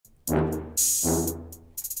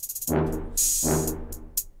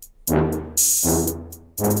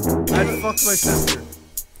I'd fuck my sister.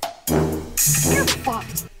 You're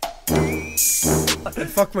fucked. I'd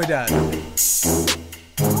fuck my dad.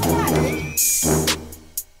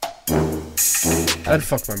 I'd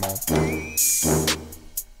fuck my mom.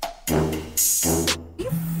 You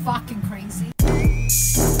fucking crazy.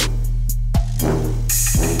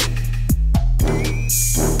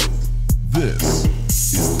 This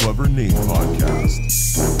is Clever Nate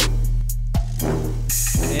Podcast.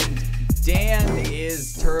 And Dan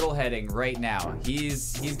is turtle heading right now.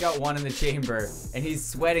 He's got one in the chamber and he's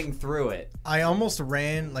sweating through it. I almost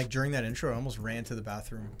ran, like during that intro, I almost ran to the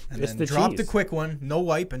bathroom and It's then the dropped cheese. a quick one, no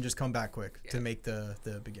wipe, and just come back quick to make the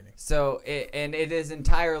beginning. So it is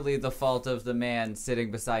entirely the fault of the man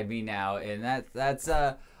sitting beside me now, and that's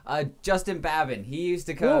Justin Babin. He used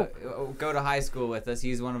to go to high school with us.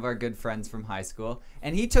 He's one of our good friends from high school,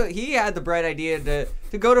 and he had the bright idea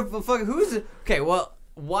to go to fucking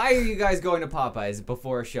why are you guys going to Popeyes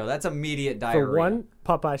before a show? That's immediate diarrhea. For one,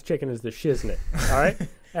 Popeye's chicken is the shiznit. All right,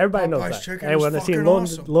 everybody knows Popeye's that. chicken And is when they see fucking Lil,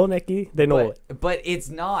 awesome. Lil Nicky, they know it. But it's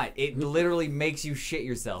not. It literally makes you shit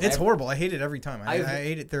yourself. It's horrible. I hate it every time. I I've-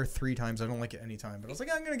 ate it there 3 times. I don't like it any time. But I was like,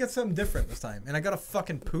 I'm going to get something different this time. And I got a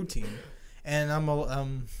fucking poutine. And I'm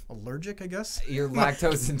allergic, I guess. You're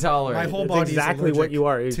lactose intolerant. My whole It's body exactly is what you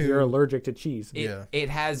are. Is to- You're allergic to cheese. Yeah. It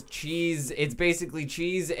has cheese. It's basically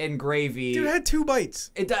cheese and gravy. Dude, I had 2 bites.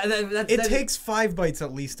 It Takes 5 bites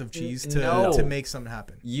at least of cheese No. to make something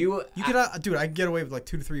happen. You Could, dude, I get away with like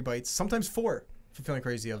 2 to 3 bites, sometimes 4. If I'm feeling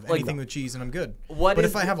crazy of anything with cheese, and I'm good. What but is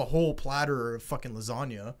if I have a whole platter of fucking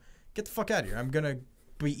lasagna, get the fuck out of here. I'm gonna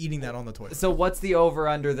be eating that on the toilet. So what's the over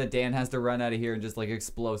under that Dan has to run out of here and just like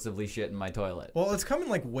explosively shit in my toilet? Well, it's coming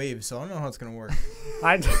like waves, so I don't know how it's gonna work.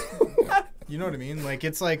 You know what I mean? Like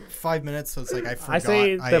it's like 5 minutes, so it's like I forgot. I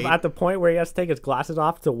say at the point where he has to take his glasses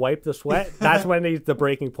off to wipe the sweat, that's when he's the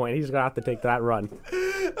breaking point. He's gonna have to take that run.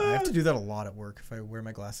 I have to do that a lot at work. If I wear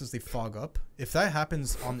my glasses, they fog up. If that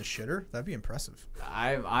happens on the shitter, that'd be impressive.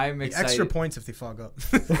 I'm excited. Extra points if they fog up.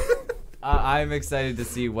 I'm excited to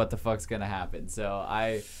see what the fuck's gonna happen. So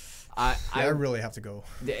I really have to go.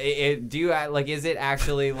 do you like? Is it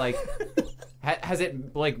actually like? Has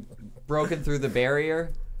it like broken through the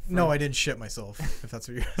barrier? No, I didn't shit myself. If that's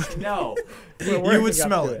what you're asking. No, You would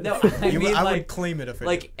smell it. no. I would claim it if it.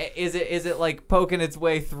 like, is it like poking its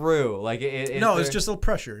way through? Like, No, it's just a little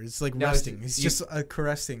pressure. It's like No, resting. it's- It's you- just a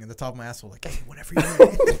caressing at the top of my asshole. Like, hey, whenever you're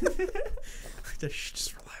ready.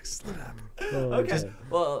 Just relax. Let it happen. okay.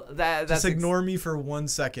 Well, that's Just ignore me for 1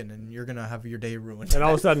 second, and you're gonna have your day ruined. And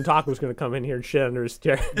all of a sudden, Taco's gonna come in here and shit under his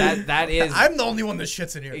chair. that is. I'm the only one that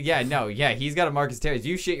shits in here. Yeah, he's got to mark his territory. If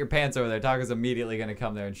you shit your pants over there, Taco's immediately going to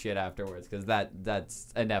come there and shit afterwards because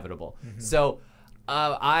that's inevitable. So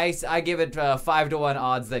I give it 5-to-1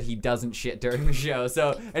 odds that he doesn't shit during the show.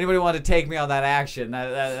 So anybody want to take me on that action,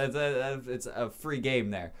 it's a free game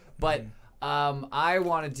there. But I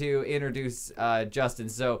wanted to introduce Justin.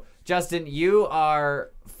 So Justin, you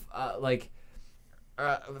are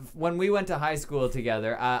when we went to high school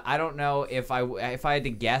together, I don't know if I had to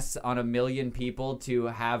guess on 1 million people to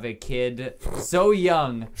have a kid so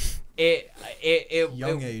young,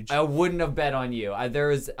 Young age. I wouldn't have bet on you. There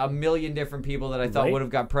was 1 million different people that I thought Right. would have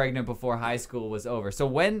got pregnant before high school was over. So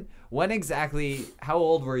when exactly? How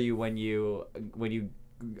old were you when you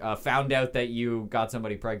found out that you got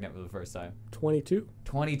somebody pregnant for the first time? 22,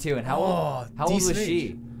 22. And how old was decent she?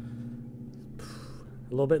 age.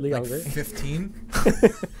 a little bit Like younger, 15.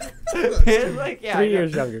 Like, yeah, 3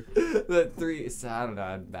 years younger. The 3. So I don't know.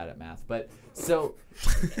 I'm bad at math, but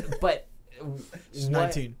but. She's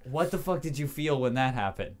 19. What the fuck did you feel when that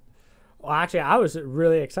happened? Well, actually, I was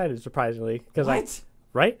really excited, surprisingly, because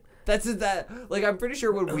right? That's that. Like, I'm pretty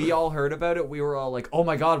sure when we all heard about it, we were all like, "Oh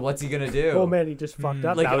my god, what's he gonna do?" Oh man, he just fucked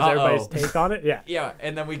up. Like, That was everybody's take on it. Yeah. Yeah,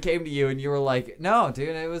 and then we came to you, and you were like, "No, dude,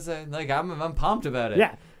 it was like I'm pumped about it."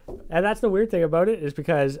 Yeah. And that's the weird thing about it is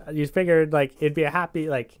because you figured like it'd be a happy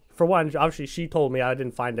like for one, obviously she told me I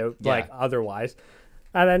didn't find out like otherwise.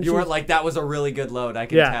 And then You weren't like, "That was a really good load." I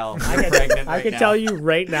can Yeah. tell. You're pregnant I right can now. tell you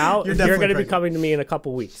right now You're you're definitely going to be pregnant. coming to me in a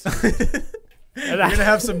couple weeks. You're gonna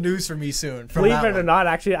have some news for me soon. From Believe that it or one. not,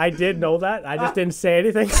 actually I did know that. I just didn't say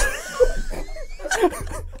anything.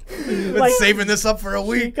 Been saving this up for a She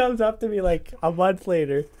week. comes up to me like a month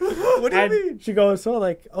later. What do you And mean? she goes, so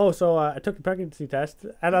I took the pregnancy test.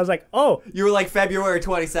 And I was like, oh. You were like, February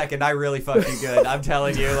 22nd, I really fucking good. I'm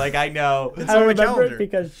telling you, like, I know. It's I on my remember calendar. it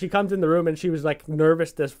because she comes in the room and she was like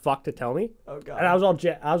nervous as fuck to tell me. Oh, God. And I was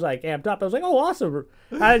I was like amped up. I was like, oh, awesome.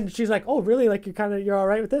 And she's like, oh, really? Like you're all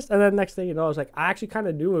right with this? And then next thing you know, I was like, I actually kind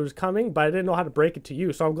of knew it was coming, but I didn't know how to break it to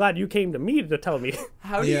you. So I'm glad you came to me to tell me.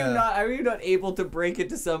 How are you not able to break it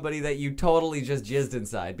to somebody that you totally just jizzed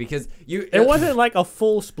inside? Because It wasn't like a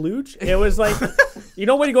full splooge. It was like, you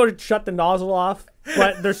know when you go to shut the nozzle off,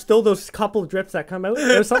 but there's still those couple drips that come out?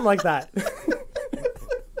 It was something like that.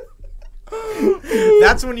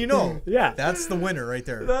 That's when you know. Yeah. That's the winner right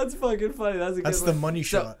there. That's fucking funny. That's a good That's one. the money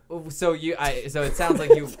shot. So it sounds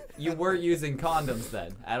like you weren't using condoms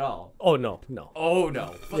then at all. Oh, no. Oh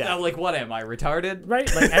no. Yeah. Like what am I retarded?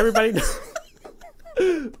 Right? Like everybody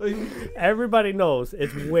everybody knows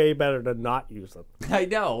it's way better to not use them. I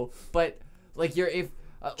know, but like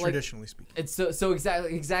Traditionally speaking. it's so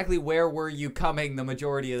exactly where were you coming the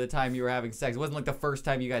majority of the time you were having sex? It wasn't like the first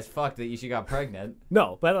time you guys fucked that she got pregnant.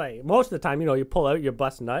 No, but like most of the time, you pull out your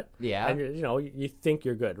bust nut. Yeah. And you think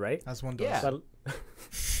you're good, right? That's one does.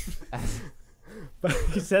 Yeah. But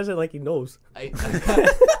he says it like he knows.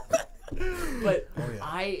 But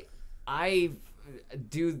yeah. I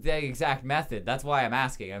do the exact method. That's why I'm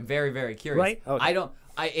asking. I'm very, very curious. Right? Okay.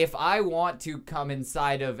 If I want to come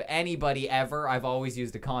inside of anybody ever, I've always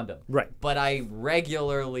used a condom. Right. But I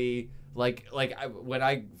regularly when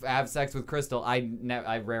I have sex with Crystal, I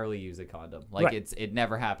rarely use a condom. Like Right. it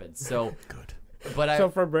never happens. So Good. But So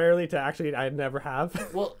from rarely to actually, I never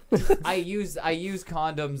have. well, I use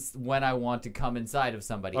condoms when I want to come inside of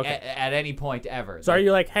somebody Okay. at any point ever. So are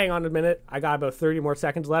you like, hang on a minute, I got about 30 more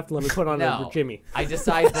seconds left, let me put on No, a Jimmy. I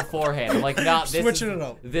decide beforehand. I'm like, no, Switching it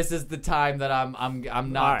up. This is the time that I'm not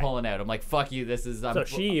Alright. pulling out. I'm like, fuck you. This is. So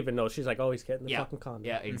she even knows. She's like, oh, he's getting the yeah, fucking condom.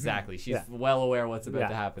 yeah, exactly. She's Yeah. well aware what's about Yeah.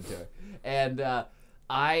 to happen to her, and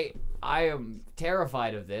I am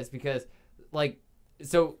terrified of this because, like.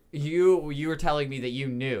 So you were telling me that you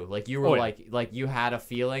knew, like you were Oh, yeah. like you had a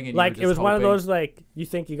feeling, and Like you were it was just one of hoping- those like you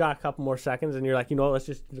think you got a couple more seconds and you're like, let's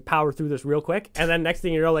just power through this real quick, and then next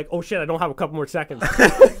thing you know, like, oh shit, I don't have a couple more seconds.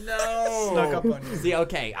 No. Snuck up on you. See,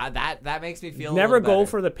 okay, that makes me feel. Never a little go better.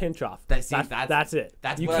 for the pinch off. That's it.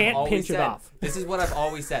 That's you what can't I've always pinch said. it off. This is what I've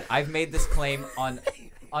always said. I've made this claim on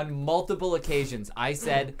multiple occasions. I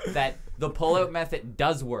said that the pull-out method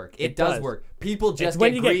does work. It does does. work. People just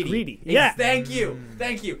when get you greedy. get greedy. Yeah. Thank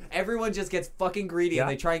you. Everyone just gets fucking greedy Yeah.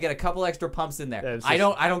 and they try and get a couple extra pumps in there. Yeah, it's I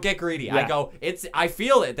just- don't get greedy. I Yeah. go, I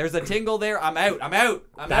feel it. There's a tingle there. I'm out.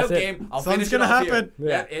 That's it. Game. I'll Something's finish it gonna off here. happen.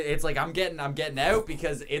 Yeah. It's like I'm getting out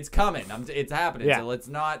because it's coming. It's happening. Yeah. So it's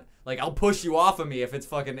not like I'll push you off of me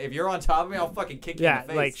if you're on top of me, I'll fucking kick you in Yeah, the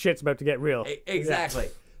face. like shit's about to get real. Exactly.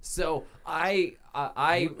 So I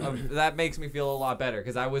that makes me feel a lot better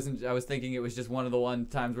because I was thinking it was just one of the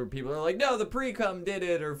times where people are like, no, the pre-cum did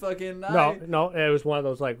it or fucking No, it was one of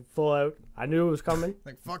those like full out. I knew it was coming.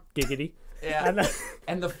 Like, fuck. Giggity. yeah.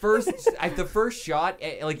 And the first shot,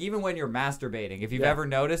 like even when you're masturbating, if you've ever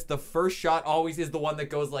noticed, the first shot always is the one that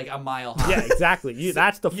goes like a mile high. Yeah, exactly.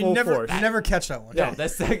 That's the full force. You never catch that one. No, the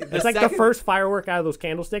second. It's like the first firework out of those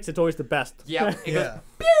candlesticks. It's always the best. Yeah. It Yeah. goes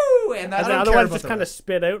pew, and And that's the don't other care ones about just the kind of rest.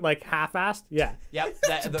 spit out like half-assed. Yeah. Yep.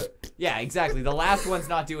 Yeah, exactly. The last one's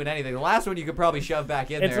not doing anything. The last one you could probably shove back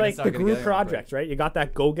in It's there. like and the not gonna group get anywhere. projects, right? You got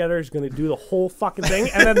that go-getter who's going to do the whole fucking thing.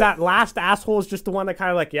 And then that last asshole is just the one that kind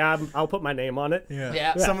of like, yeah, I'll put my name on it. Yeah.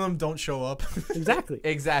 Yeah. Some of them don't show up. Exactly.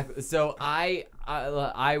 Exactly. So I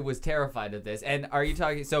was terrified of this. And are you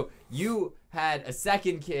talking? So you had a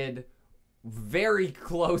second kid, very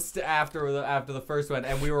close to after the first one,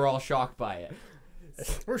 and we were all shocked by it.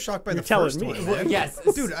 We're shocked by You're the telling first me. one. Well, man. yes,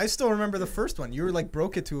 Dude, I still remember the first one. You were like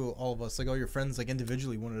broke it to all of us, like all your friends, like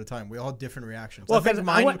individually, one at a time. We all had different reactions. Well, I think 'cause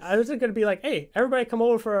mine. I wasn't going to be like, hey, everybody come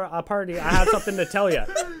over for a party. I have something to tell you.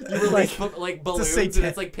 You release like balloons, and satanic-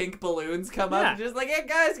 it's like pink balloons come Yeah. up, and just like, hey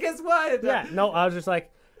guys, guess what? Yeah, no, I was just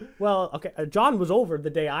like, well, okay. John was over the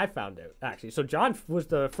day I found out, actually. So John was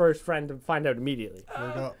the first friend to find out immediately.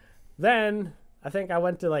 Then I think I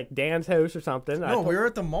went to like Dan's house or something. No, we were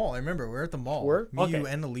at the mall. I remember we were at the mall. Were? Me, Okay. you,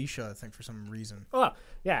 and Alicia. I think for some reason. Oh,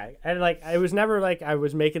 yeah. And like, it was never like I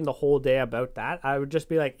was making the whole day about that. I would just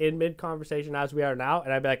be like in mid conversation as we are now,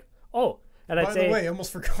 and I'd be like, oh, and I'd By say, the way, I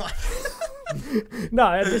almost forgot. no,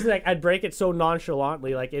 I'd just like, I'd break it so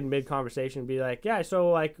nonchalantly, like in mid conversation, be like, yeah, so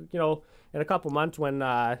like, in a couple months when,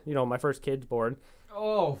 my first kid's born.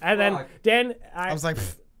 Oh, And then fuck. Dan, I was like,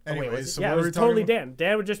 pfft. Oh, wait, anyways. was it? So yeah, what it were we was talking totally about?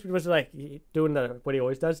 Dan. Dan was like doing what he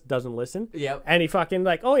always does, doesn't listen. Yep. And he fucking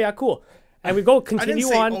like, oh yeah, cool. And we go I didn't continue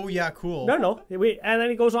say, on. oh yeah, cool. No. And then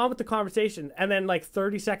he goes on with the conversation. And then like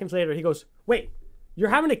 30 seconds later, he goes, wait, you're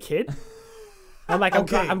having a kid? I'm like,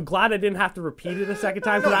 Okay. I'm glad I didn't have to repeat it a second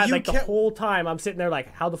time. Because No, you like the can't- whole time I'm sitting there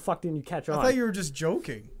like, how the fuck didn't you catch on? I thought you were just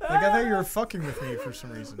joking. Like I thought you were fucking with me for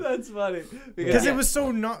some reason. That's funny. Because it was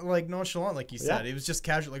so not like nonchalant, like you said. Yeah. It was just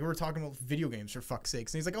casual. Like we were talking about video games for fuck's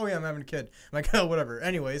sakes. And he's like, "Oh yeah, I'm having a kid." I'm like, "Oh whatever."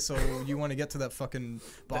 Anyway, so you want to get to that fucking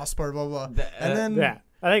boss part, blah blah. And then Yeah.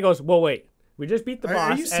 And then he goes, well, wait. We just beat the Are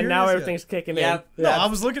boss, you and now serious? everything's kicking Yeah. in. no, I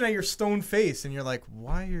was looking at your stone face, and you're like,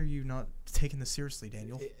 "Why are you not taking this seriously,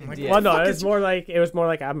 Daniel?" I'm like, Yeah. "What Well, the no, fuck it is was more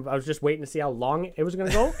like I was just waiting to see how long it was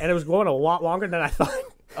gonna go, and it was going a lot longer than I thought.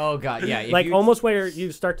 Oh god, yeah. If Like you, almost where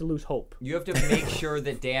you start to lose hope. You have to make sure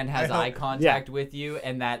that Dan has I hope- eye contact with you,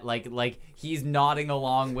 and that like he's nodding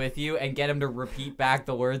along with you, and get him to repeat back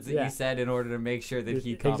the words that Yeah. you said in order to make sure that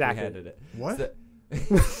he Exactly. comprehended it. What?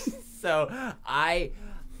 So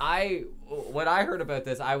when I heard about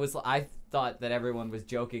this, I thought that everyone was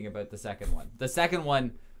joking about the second one. The second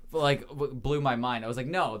one like blew my mind. I was like,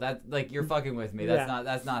 no, that like you're fucking with me.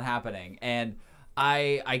 That's not happening. And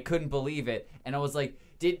I couldn't believe it. And I was like,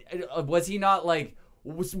 was he not like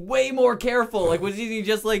was way more careful? Like was he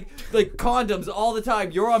just like condoms all the time?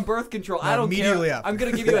 You're on birth control. I don't care. immediately after. I'm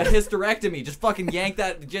gonna give you a hysterectomy. Just fucking yank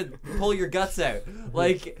that. Just pull your guts out.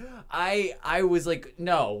 Like I was like,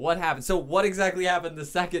 no, what happened? So what exactly happened the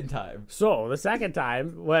second time? So the second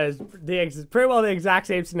time was pretty well the exact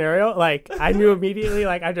same scenario. Like I knew immediately,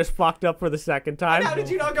 like I just fucked up for the second time. How did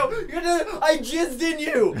you not go? I jizzed in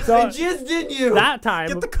you. So- I jizzed in you. That time,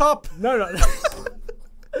 Get the cup. no.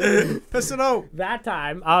 Piss it out. That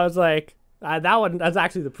time, I was like, that's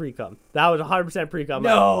actually the pre-cum. That was 100% pre-cum.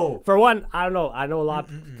 No. For one, I don't know. I know a lot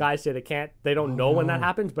of guys say they don't know when that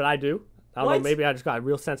happens, but I do. I don't know, What? maybe I just got a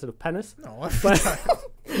real sensitive penis. No,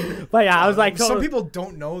 But yeah, I was like, some people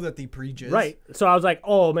don't know that they pre-jizz. right. So I was like,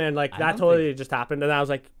 oh man, like I that don't totally just happened. And I was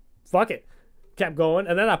like, fuck it. Kept going.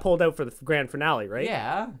 And then I pulled out for the grand finale, right?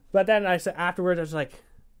 Yeah. But then I said afterwards, I was like,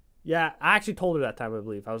 yeah, I actually told her that time, I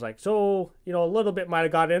believe. I was like, so, a little bit might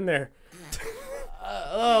have got in there.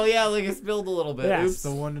 Oh yeah, like it spilled a little bit. Yeah. It's Oops.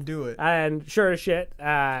 the one to do it. And sure as shit,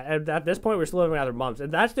 and at this point, we're still living with her moms.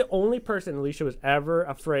 And that's the only person Alicia was ever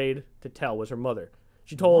afraid to tell was her mother.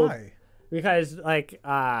 She told, Why? because, like,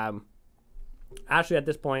 Ashley at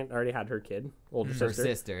this point already had her kid, older Her sister.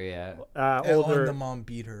 sister, yeah. And Older, the mom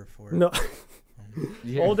beat her for it. no,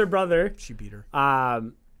 Yeah. older brother She beat her.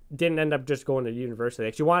 didn't end up just going to university.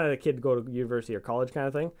 Like, she wanted a kid to go to university or college kind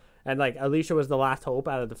of thing. And, like, Alicia was the last hope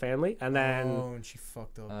out of the family. And then... Oh, and she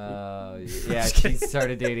fucked up. Yeah, she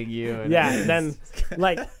started dating you. And Yeah, and then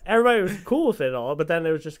like everybody was cool with it all, but then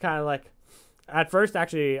it was just kind of like, at first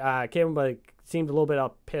actually, Kim like seemed a little bit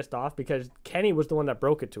pissed off because Kenny was the one that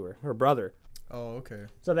broke it to her brother. Oh, okay.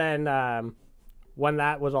 So then when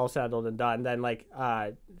that was all settled and done, then like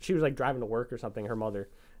she was like driving to work or something, her mother,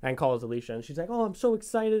 and calls Alicia, and she's like, "Oh, I'm so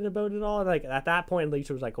excited about it all." And like at that point,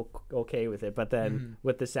 Alicia was like okay with it, but then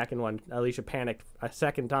with the second one, Alicia panicked a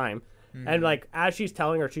second time. And like as she's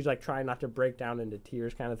telling her, she's like trying not to break down into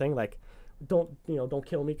tears, kind of thing. Like, don't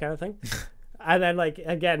kill me, kind of thing. And then like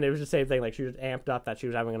again, it was the same thing. Like she was amped up that she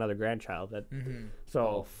was having another grandchild. That Oh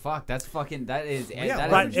so fuck, that is. Yeah,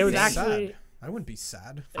 that why is would but you it was be actually sad? I wouldn't be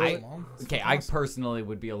sad. Mom. It's okay. fucking I awesome. personally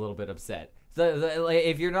would be a little bit upset. Like,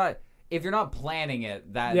 if you're not planning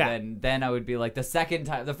it, then I would be like the second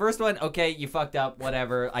time. The first one, okay, you fucked up,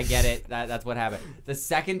 whatever. I get it. That's what happened. The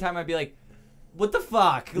second time, I'd be like, what the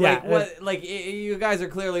fuck? Yeah, Like what? Like you guys are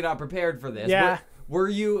clearly not prepared for this. Yeah. Were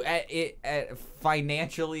you at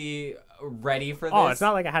financially ready for this? Oh, it's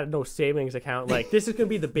not like I had no savings account. Like this is gonna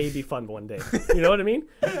be the baby fund one day. You know what I mean?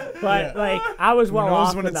 But like I was well knows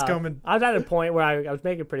off when it's enough. coming? I was at a point where I was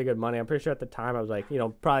making pretty good money. I'm pretty sure at the time I was like,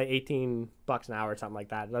 probably $18 an hour or something like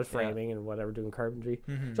that. I was framing and whatever, doing carpentry.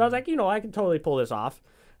 So I was like, I can totally pull this off.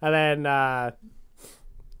 And then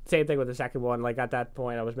same thing with the second one. Like at that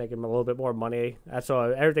point, I was making a little bit more money, so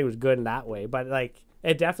everything was good in that way. But like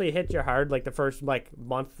it definitely hits you hard, like the first like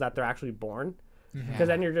month that they're actually born, because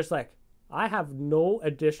then you're just like, I have no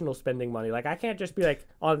additional spending money. Like I can't just be like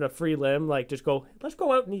on a free limb, like just go, let's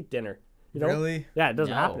go out and eat dinner. You know? Really? Yeah, it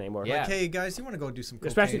doesn't No. happen anymore. Yeah. Like, hey guys, you want to go do some cocaine?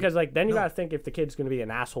 Especially because like then you No. gotta think if the kid's gonna be an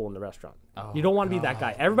asshole in the restaurant. Oh, You don't want to be that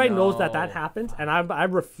guy. Everybody knows that no. happens, and I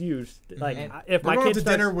refuse. Like if We're my going kid to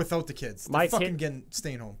starts, dinner without the kids. my They're kid- fucking getting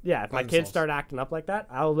staying home. yeah, if by my kids themselves. start acting up like that,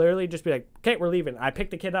 I'll literally just be like, okay, we're leaving. I pick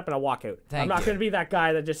the kid up and I walk out. Thank I'm not you. gonna be that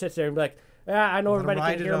guy that just sits there and be like, Yeah, I know Let 'em everybody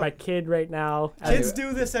ride can it hear out. my kid right now. Kids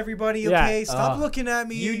do this, everybody. Yeah. Okay, stop looking at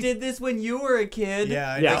me. You did this when you were a kid.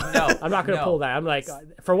 Yeah, I Yeah, know. No, I'm not gonna no. pull that. I'm like,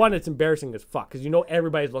 for one, it's embarrassing as fuck because you know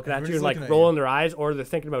everybody's looking at you and Everybody's like looking at rolling their eyes, or they're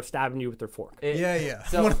thinking about stabbing you with their fork. Yeah.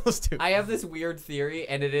 So One of those two. I have this weird theory,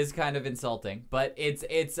 and it is kind of insulting, but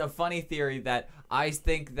it's a funny theory that I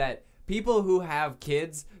think that people who have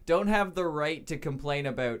kids don't have the right to complain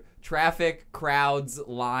about traffic, crowds,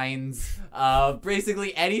 lines,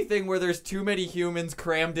 basically anything where there's too many humans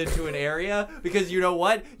crammed into an area, because you know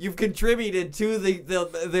what? You've contributed to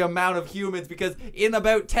the amount of humans, because in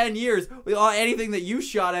about 10 years, anything that you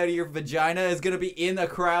shot out of your vagina is going to be in a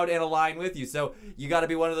crowd and a line with you. So you got to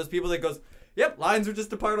be one of those people that goes, yep, lines are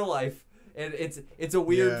just a part of life. And it's a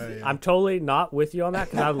weird... Yeah. I'm totally not with you on that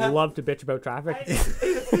because I love to bitch about traffic.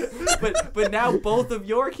 but now both of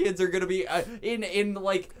your kids are gonna be in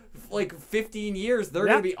like 15 years. They're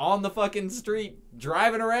gonna be on the fucking street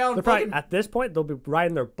driving around. They're probably, at this point, they'll be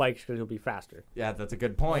riding their bikes because it'll be faster. Yeah, that's a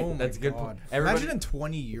good point. Oh That's a my good God. point. Everybody, Imagine in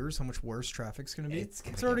 20 years how much worse traffic's gonna be. It's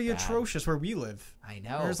gonna already get bad. atrocious where we live. I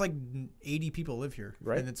know. There's like 80 people live here,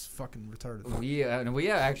 Right. and it's fucking retarded. We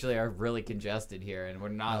actually are really congested here, and we're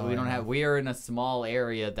not. We don't have. We are in a small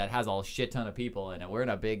area that has a shit ton of people in it. We're in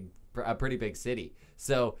a pretty big city,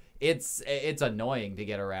 so it's annoying to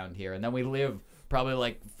get around here. And then we live probably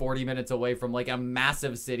like 40 minutes away from like a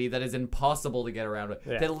massive city that is impossible to get around with.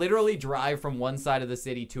 Yeah. To literally drive from one side of the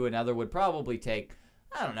city to another would probably take,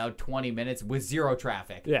 I don't know, 20 minutes with zero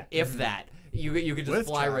traffic. Yeah. If that. You could just With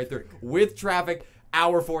fly right traffic. through. With traffic,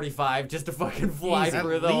 hour 45 just to fucking fly Easy.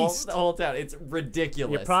 through At the least. whole town. It's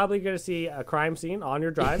ridiculous. You're probably going to see a crime scene on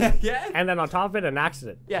your drive. Yeah. And then on top of it, an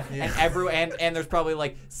accident. Yeah, and there's probably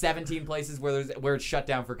like 17 places where it's shut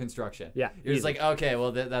down for construction. Yeah, you're just easy. like, okay,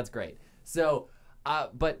 well that's great. So,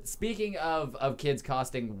 but speaking of kids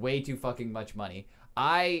costing way too fucking much money,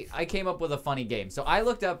 I came up with a funny game. So I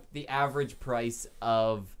looked up the average price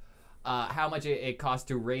of how much it costs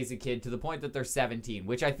to raise a kid to the point that they're 17,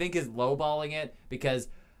 which I think is lowballing it because.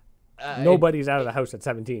 Nobody's out of the house at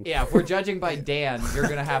 17. Yeah, if we're judging by Dan, you're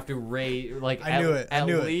gonna have to raise like I knew it. I at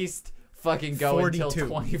knew it. least fucking go 42. until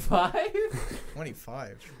 25.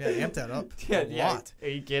 25. Yeah, amp that up. Yeah, a lot. Are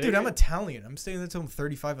you kidding? Dude, I'm Italian. I'm staying until I'm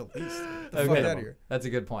 35 at least. Get the fuck Okay, out of here. that's a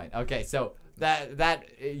good point. Okay, so that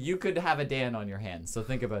you could have a Dan on your hands, so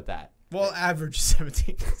think about that. Well, average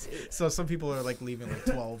 17. So some people are like leaving like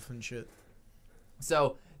 12 and shit.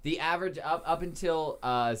 So the average up until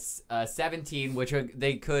 17, which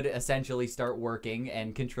they could essentially start working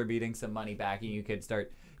and contributing some money back, and you could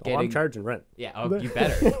start Oh, I'm charging rent. Yeah, oh, you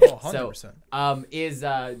better. Oh, 100%. So, is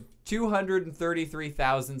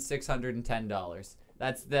 $233,610.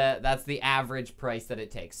 That's the average price that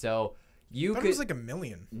it takes. So you I thought could it was like $1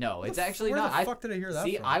 million. no, it's actually where not. the fuck did I hear that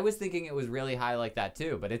See, from? I was thinking it was really high like that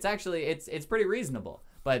too, but it's actually it's pretty reasonable.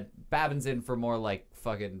 But Babin's in for more like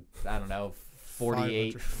fucking, I don't know,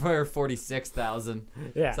 48 or 46,000.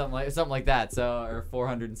 Yeah. Something like that. So, or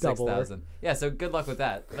 406,000. Yeah, so good luck with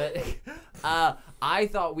that. But I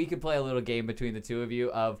thought we could play a little game between the two of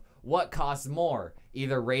you of what costs more,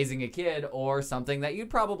 either raising a kid or something that you'd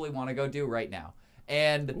probably want to go do right now.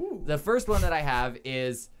 And the first one that I have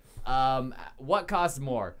is what costs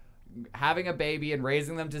more? Having a baby and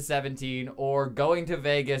raising them to 17, or going to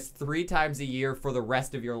Vegas 3 times a year for the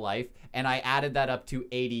rest of your life. And I added that up to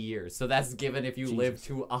 80 years. So that's given if you live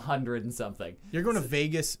to 100 and something. You're going to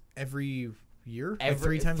Vegas every year?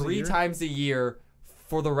 Every like 3 times a 3 year? times a year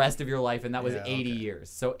for the rest of your life, and that was Yeah, 80 okay. years.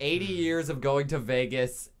 So 80 years of going to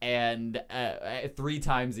Vegas and 3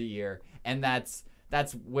 times a year, and that's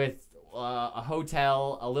with a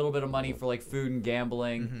hotel, a little bit of money for like food and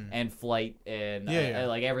gambling, and flight, and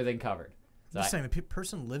like everything covered. So I'm just saying, the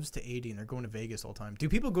person lives to 80 and they're going to Vegas all the time. Do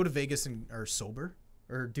people go to Vegas and are sober?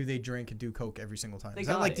 Or do they drink and do coke every single time? Is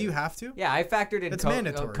that like, do you have to? Yeah, I factored in It's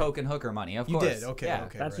mandatory. coke and hooker money, of You course. did? Okay, yeah.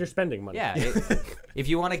 okay. That's right. your spending money. Yeah, if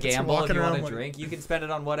you want to gamble, if walking you want around to money. drink, you can spend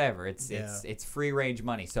it on whatever. It's free range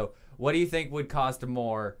money. So what do you think would cost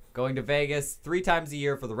more, going to Vegas 3 times a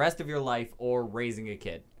year for the rest of your life, or raising a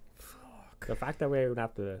kid? The fact that we would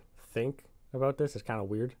have to think about this is kind of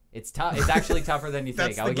weird. It's tough. It's actually tougher than you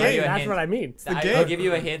think. That's I'll the give you game. a That's hint. what I mean. I'll give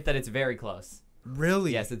you a hint that it's very close.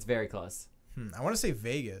 Really? Yes, it's very close. I want to say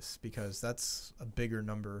Vegas because that's a bigger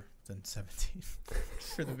number than 17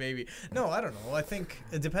 for the baby. No, I don't know. I think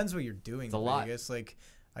it depends what you're doing It's a in lot. Vegas. Like,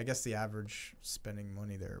 I guess the average spending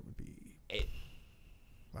money there would be,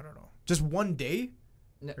 I don't know, just one day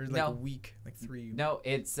or like a week, like 3. No,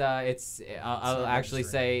 I'll actually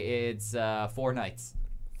say it's 4 nights.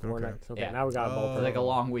 4 Okay. nights. Okay, Yeah. now we got a Oh. ballpark. Like a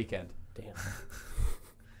long weekend. Damn.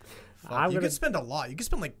 Fuck, I'm you gonna- could spend a lot. You could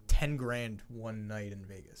spend like $10 10 grand one night in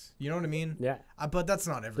Vegas. You know what I mean? Yeah. But that's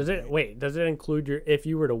not every Does it does it include if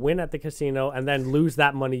you were to win at the casino and then lose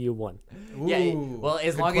that money you won? Yeah, well,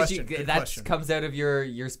 as long as you that question. comes out of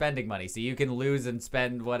your spending money, so you can lose and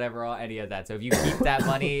spend whatever any of that. So if you keep that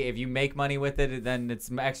money, if you make money with it, then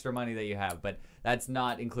it's extra money that you have. But that's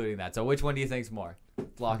not including that. So which one do you think's more?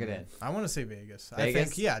 Lock it in. I want to say Vegas.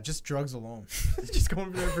 Vegas? I think just drugs alone. Just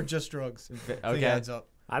going there for just drugs. Okay. Adds up.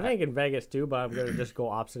 I think in Vegas too, but I'm gonna just go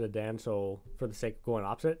opposite of Dan. So for the sake of going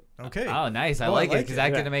opposite, Okay. Oh, nice. I Oh, I like it like because it. that's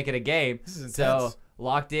Yeah. going to make it a game. This is So intense.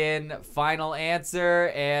 locked in, final answer.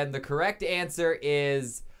 And the correct answer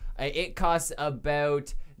is it costs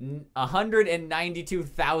about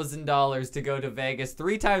 $192,000 to go to Vegas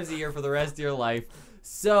 3 times a year for the rest of your life.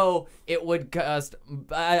 So it would cost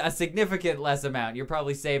a significant less amount. You're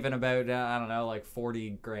probably saving about, I don't know, like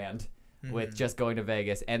 40 grand with just going to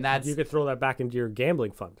Vegas. And that's... you could throw that back into your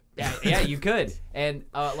gambling fund. Yeah, you could. And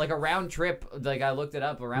like a round trip, like I looked it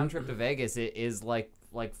up, a round trip to Vegas it is like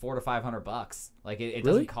 $400 to $500. Like it Really?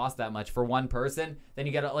 doesn't cost that much for one person. Then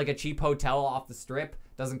you get like a cheap hotel off the strip.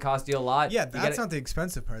 Doesn't cost you a lot. Yeah, You that's get not the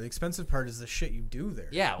expensive part. The expensive part is the shit you do there.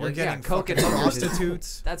 Yeah, well, you're getting coke and fucking hookers is-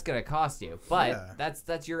 prostitutes. That's gonna cost you, but Yeah.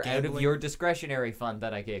 that's your out of Gambling. your discretionary fund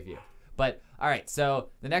that I gave you. But all right, so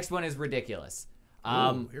the next one is ridiculous.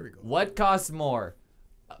 Here we go. What costs more,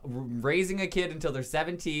 raising a kid until they're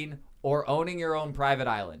 17 or owning your own private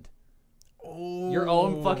island? Your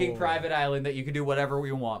own fucking private island that you can do whatever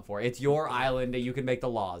you want for. It's your island that you can make the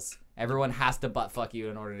laws. Everyone has to butt fuck you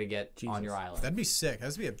in order to get on your island. That'd be sick. It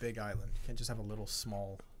has to be a big island. You can't just have a little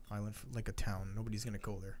small island like a town. Nobody's gonna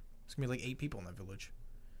go there. There's gonna be like 8 people in that village.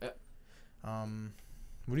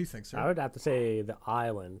 What do you think, sir? I would have to say the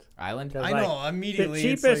island. Island? 'Cause, I like, know immediately. The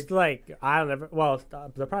it's cheapest island ever. Well,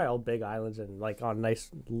 they're probably all big islands and like on nice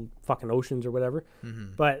fucking oceans or whatever.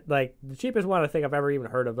 Mm-hmm. But like the cheapest one I think I've ever even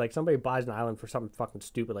heard of, like somebody buys an island for something fucking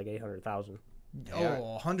stupid like 800,000.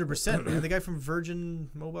 Oh, 100%, man. The guy from Virgin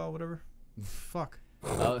Mobile, whatever. Fuck.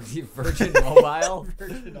 Oh, Virgin Mobile?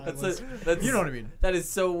 Virgin That's Islands. that's, You know what I mean? That is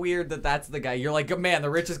so weird that's the guy. You're like, man, the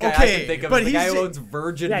richest guy I Okay, can think of but is the guy he's who ju- owns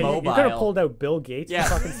Virgin Yeah, you Mobile. could have pulled out Bill Gates. Yeah,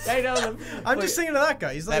 Fucking, I know. I'm Wait, just thinking of that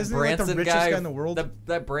guy. He's like, that isn't he like the Branson richest guy, guy in the world.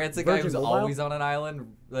 That Branson guy Virgin who's Mobile? always on an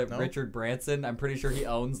island. Like No? Richard Branson. I'm pretty sure he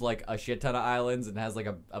owns like a shit ton of islands and has like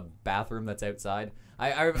a bathroom that's outside.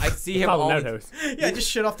 I see him call all it an the outhouse. Yeah, just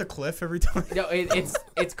shit off the cliff every time. No,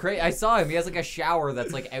 it's crazy. I saw him. He has like a shower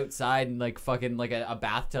that's like outside and like fucking like a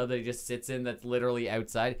bathtub that he just sits in that's literally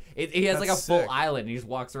outside. He has like a That's full sick. island. And he just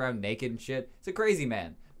walks around naked and shit. It's a crazy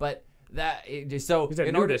man. But so He's a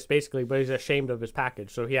in order, nudist basically, but he's ashamed of his package,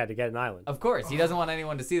 so he had to get an island. of course, he doesn't want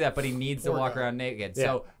anyone to see that, but he needs to Poor walk guy. around naked. Yeah.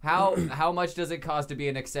 So how much does it cost to be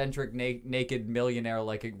an eccentric naked millionaire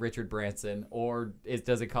like a Richard Branson, or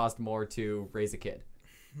does it cost more to raise a kid?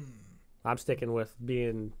 I'm sticking with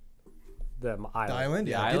being the island. The island,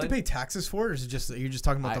 yeah. The Do you have to island? pay taxes for it, or is it just you're just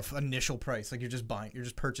talking about I- the initial price? Like you're just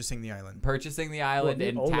purchasing the island. Purchasing the Well, island you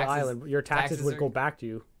and own taxes. the island. Your taxes would are- go back to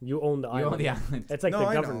you. You own the You island. own the island. It's like No, the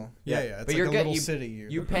I government. know. Yeah. It's But like you're a good. little You, city.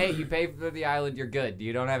 you pay for the island. You're good.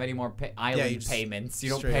 You don't have any more island you just- payments. You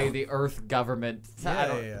don't straight pay up. the Earth government. I Yeah,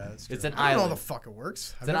 don't- yeah. It's It's true. an I don't know how island. the fuck it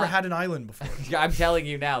works. I've an never i- had an island before. I'm telling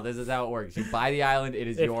you now. This is how it works. You buy the island. It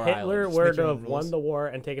is If your Hitler island. were make to your own have rules. won the war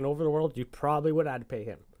and taken over the world, you probably would have had to pay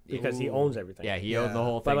him because he Ooh. owns everything. Yeah, he Yeah. owned the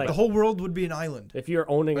whole But, thing. like- The whole world would be an island. If you're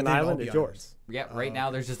owning But an they'd all island, be it's yours. islands. Yeah, right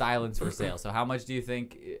now there's just islands for sale. So how much do you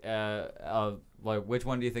think? Like which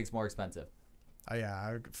one do you think's more expensive? Oh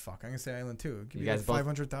yeah, fuck. I'm gonna say island too. Give You me guys like both-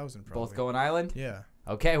 500,000 probably. Both going island? Yeah.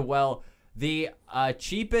 Okay, well, the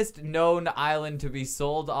cheapest known island to be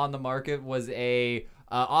sold on the market was a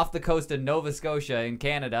off the coast of Nova Scotia in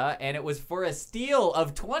Canada, and it was for a steal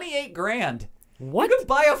of 28 grand. What? You could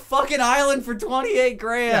buy a fucking island for 28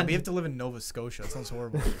 grand. Yeah, but you have to live in Nova Scotia. It sounds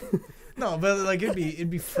horrible. No, but like it'd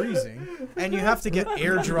be freezing, and you have to get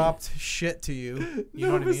airdropped shit to you. You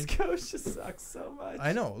know what I Nova mean? Scotia sucks so much.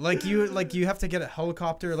 I know. Like you have to get a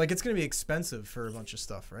helicopter. Like it's gonna be expensive for a bunch of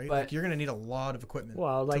stuff, right? But- like you're gonna need a lot of equipment.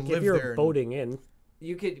 Well, to like live if you're there and- boating in,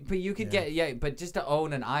 You could Yeah. get but just to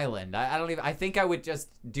own an island, I don't even. I think I would just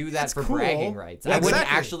do that That's for cool. bragging rights. Yeah, I wouldn't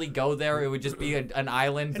exactly. actually go there. It would just be an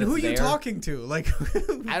island. And that's who are you there. talking to? Like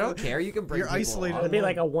I don't care. You can bring. You're people isolated. along. it'd be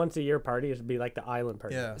like a once a year party. It'd be like the island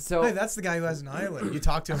party. Yeah. So- hey, that's the guy who has an island. You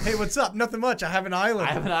talk to him. Hey, what's up? Nothing much. I have an island.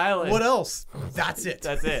 I have an island. What else? That's it.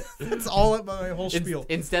 That's it. That's all at my whole spiel.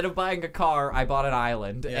 Instead of buying a car, I bought an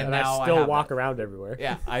island, and And now I still have walk it. around everywhere.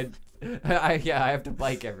 Yeah, I have to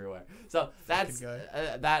bike everywhere. So that's guy.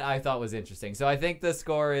 that I thought was interesting. So I think the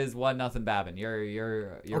score is 1-0 Babin.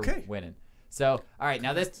 You're Okay. winning. So all right,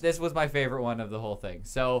 now this was my favorite one of the whole thing.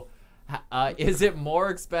 So Is it more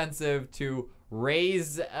expensive to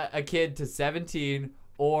raise a kid to 17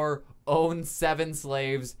 or own 7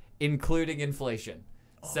 slaves, including inflation?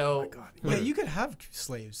 So, oh my God. Yeah, you could have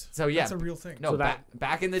slaves. So yeah, that's a real thing. No, So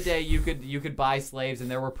back in the day, you could buy slaves,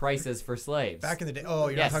 and there were prices for slaves. Back in the day. Oh,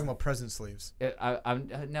 you're Yes. not talking about present slaves.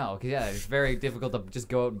 No, because yeah, it's very difficult to just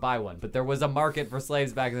go out and buy one. But there was a market for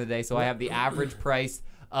slaves back in the day, so I have the average price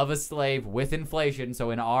of a slave with inflation.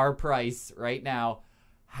 So in our price right now,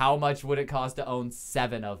 how much would it cost to own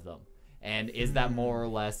 7 of them? And is that more or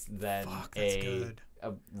less than That's good.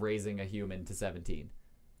 raising a human to 17?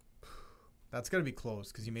 That's gotta be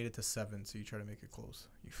close because you made it to 7, so you try to make it close.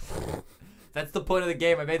 You That's the point of the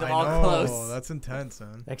game. I made them all know, close. that's intense,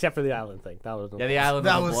 man. Except for the island thing. That was Yeah, the island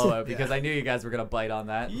That was a was- blowout yeah. because I knew you guys were gonna bite on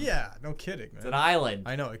that. Yeah, no kidding, man. It's an island.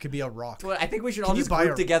 I know it could be a rock. Well, I think we should all Can you just buy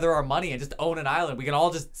group a- together our money and just own an island. We can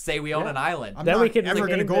all just say we own Yeah. an island. I'm Then not we can ever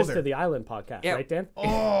gonna rename go this there. to the Island Podcast, Yeah. right, Dan?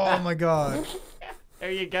 Oh my God,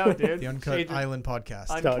 There you go, dude. the Uncut Change it. Island podcast.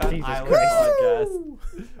 Uncut Oh, Jesus Island Christ. podcast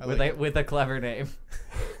I with like a with a clever name.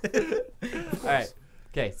 All right.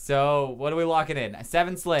 Okay, so what are we locking in?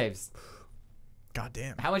 7 slaves. God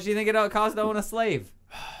damn. How much do you think it costs to own a slave?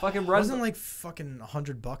 Fucking run. Wasn't like fucking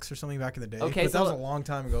 $100 or something back in the day. Okay, but that so- was a long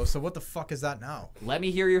time ago. So what the fuck is that now? Let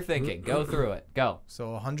me hear your thinking. Go through it. Go.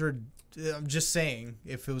 So 100. I'm just saying,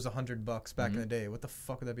 if it was $100 back Mm-hmm. in the day, what the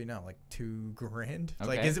fuck would that be now? Like $2,000?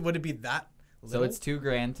 Like, Okay. would it be that? So little? it's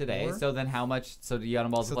 $2,000 today. More? So then how much? So do you gotta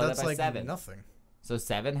So multiply that's that by like 7? nothing. So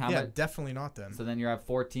 7. How Yeah, much? definitely not then. So then you're at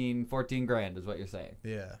 14 grand is what you're saying.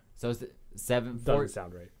 Yeah. So it's 7 Doesn't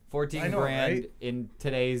sound right. 14 I know, grand right? in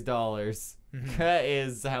today's dollars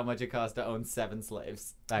is how much it cost to own 7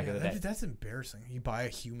 slaves back in the day. That's embarrassing. You buy a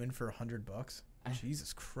human for $100.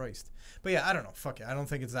 Jesus Christ. But yeah, I don't know. Fuck it. I don't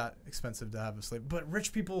think it's that expensive to have a slave. But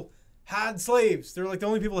rich people had slaves. They're like the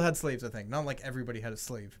only people who had slaves, I think. Not like everybody had a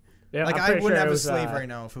slave. Yeah, Like I'm I pretty wouldn't sure have it a was, slave right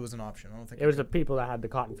now if it was an option. I don't think It was the people that had the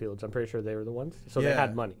cotton fields. I'm pretty sure they were the ones. So they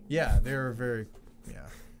had money. Yeah, they were very. Yeah.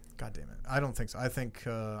 God damn it. I don't think so. I think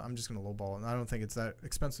I'm just gonna lowball it. I don't think it's that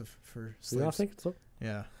expensive for slaves. You don't think so?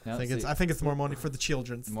 Yeah. No, I think it's more money for the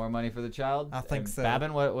children. More money for the child? I think And so.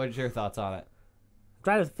 Babin, what's your thoughts on it? I'm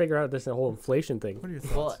trying to figure out this whole inflation thing. What are your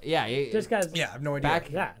thoughts? Well, yeah. Just guys. yeah, I have no idea.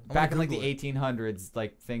 Back in like the Google it. 1800s,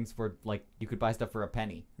 like things were like you could buy stuff for a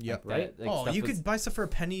penny. Yep. Like, Right? like, Oh, stuff you was- could buy stuff for a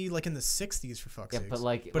penny like in the 60s for fuck's Yeah, sakes. but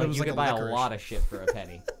like it was you like could buy a licorice. lot of shit for a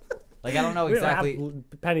penny. Like I don't know We don't exactly.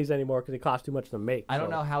 have pennies anymore because they cost too much to make. I don't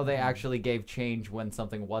so. know how they actually gave change when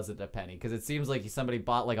something wasn't a penny, because it seems like somebody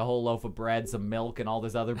bought like a whole loaf of bread, some milk, and all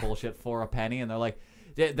this other bullshit for a penny, and they're like,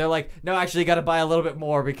 no, actually, you got to buy a little bit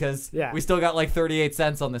more because Yeah. we still got like 38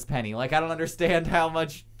 cents on this penny. Like I don't understand how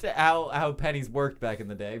pennies worked back in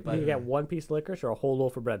the day, You but can get one piece of licorice or a whole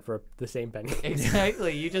loaf of bread for the same penny.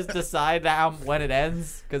 exactly, you just decide when it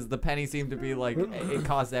ends because the penny seemed to be like it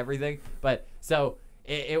costs everything. But so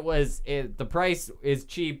the price is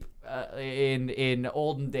cheap in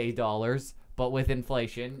olden day dollars. But with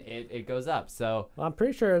inflation, it goes up. So Well, I'm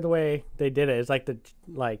pretty sure the way they did it is like the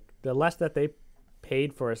less that they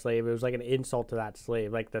paid for a slave, it was like an insult to that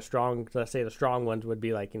slave. Like let's say the strong ones would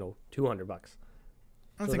be like $200. I don't So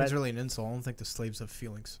think it's that- really an insult. I don't think the slaves have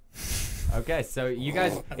feelings. okay, so you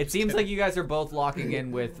guys, it seems like you guys are both locking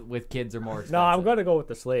in with kids are more expensive. No, I'm gonna go with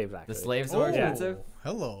the slaves actually. The slaves are more expensive.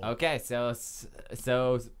 Hello. Okay, so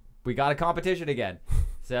we got a competition again.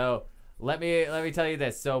 So let me tell you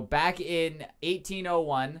this. So back in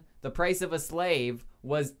 1801, the price of a slave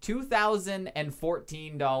was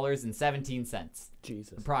 $2,014.17.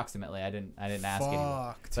 Jesus. Approximately. I didn't ask anyone.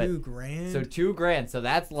 Fuck, But- $2,000. So $2,000. So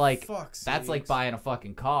that's like Fuck's that's like sakes. buying a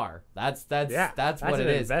fucking car. That's Yeah, that's what an it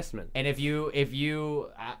is. investment. And if you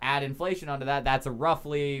add inflation onto that, that's a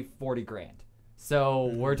roughly 40 grand. So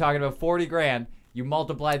we're talking about 40 grand. You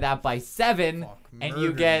multiply that by 7, Fuck, and you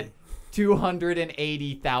murder get me.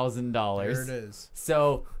 $280,000. There it is.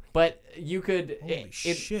 So, but you could, Holy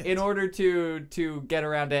shit. in order to get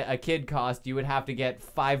around a kid cost, you would have to get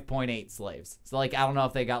 5.8 slaves. So, like, I don't know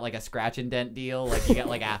if they got like a scratch and dent deal, like you get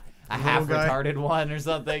like a half guy. retarded one or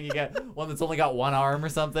something. You get one that's only got one arm or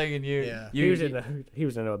something, and Yeah. He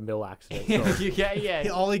was in a mill accident. So. yeah.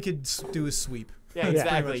 All he could do is sweep. Yeah, Yeah.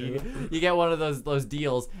 exactly. Pretty You get one of those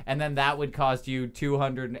deals, and then that would cost you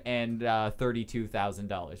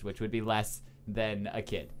 $232,000, which would be less than a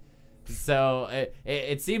kid. So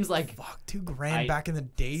it seems like Fuck, $2,000 back in the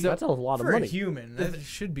day. That's a lot of for money. a human. That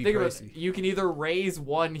should be think about pricey. it, you can either raise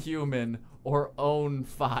one human or own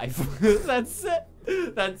 5. That's it.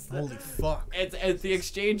 That's Holy fuck. it's the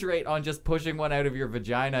exchange rate on just pushing one out of your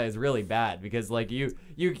vagina is really bad because like you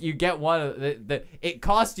get one it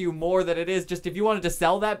costs you more than it is just if you wanted to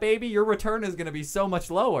sell that baby, your return is going to be so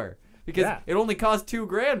much lower. because Yeah. it only cost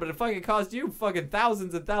 $2,000, but it fucking cost you fucking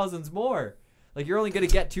thousands and thousands more. Like, you're only gonna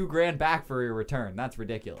get $2,000 back for your return. That's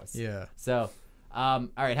ridiculous. Yeah. So, all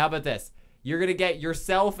right, how about this? You're gonna get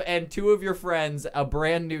yourself and 2 of your friends a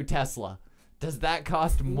brand new Tesla. Does that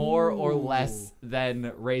cost more or less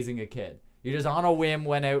than raising a kid? You just on a whim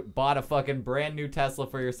went out, bought a fucking brand new Tesla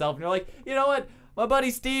for yourself, and you're like, you know what? My buddy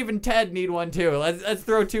Steve and Ted need one too. Let's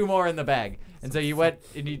throw 2 more in the bag. And so you went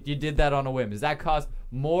and you did that on a whim. Does that cost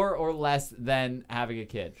more or less than having a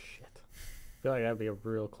kid? I feel like that'd be a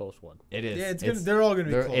real close one. It is. Yeah, they're all gonna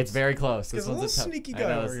be close. It's very close. It's a little sneaky guy I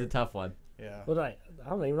know, over this is a here. tough one. Yeah. But I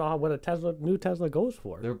don't even know what a new Tesla goes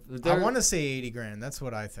for. I want to say 80 grand. That's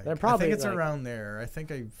what I think. They're I probably, think it's like- around there. I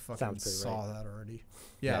think I fucking Sounds pretty saw right. that already.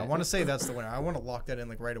 Yeah, Yeah. I want to say that's the winner. I want to lock that in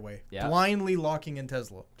like right away. Yeah. Blindly locking in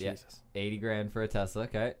Tesla. Yeah. Jesus. 80 grand for a Tesla.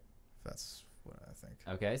 Okay. That's what I think.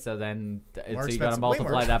 Okay. So then, so you got to expensive, way more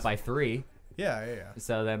multiply that by 3. Yeah.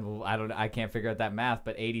 So then I can't figure out that math,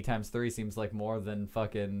 but 80 times 3 seems like more than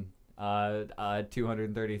fucking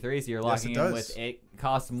 233. So you're Yes, locking it in does. with it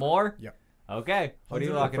costs more. Yep. Okay. What are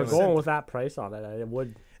you 100%. locking For in with? going with that price on it, it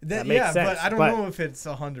would. That makes yeah, sense. but I don't know if it's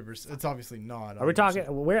 100%. It's obviously not. Are we 100%. talking?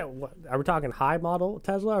 Are we talking high model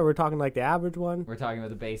Tesla? Or are we talking like the average one? We're talking about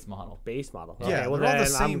the base model. Base model. Yeah, Okay, well they're all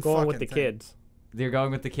the then I'm same going with fucking the thing. kids. You're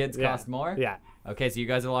going with the kids Yeah. cost more? Yeah. Okay, so you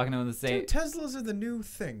guys are locking in with the same. Dude, Teslas are the new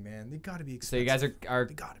thing, man. They got to be So expensive. you guys are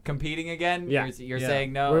They gotta be. competing again? Yeah. You're Yeah.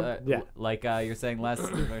 saying no? Yeah. You're saying less,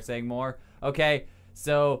 you're saying more? Okay,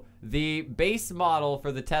 so the base model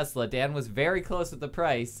for the Tesla, Dan was very close with the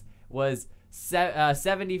price, was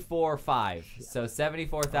 74,500. So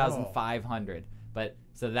 74,500. But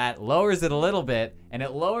so that lowers it a little bit, and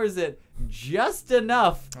it lowers it just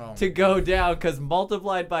enough Oh. to go down, because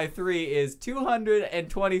multiplied by 3 is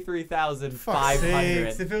 223,500. Fuck's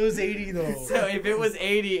sakes, if it was 80 though. So if it was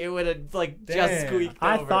 80, it would have like just Damn. squeaked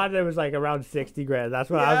I over. thought it was like around 60 grand. That's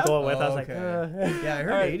what I Yeah? was going with. I was like, Okay. Yeah, I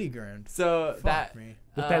heard Alright. 80 grand. So Fuck that me.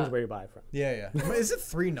 depends uh, where you buy it from. Yeah. Wait, is it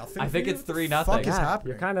 3-0? I think for you? it's What the 3-0. Fuck is Yeah, happening?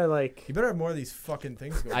 You're kind of like You better have more of these fucking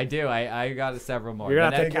things going. I do. I got several more. you're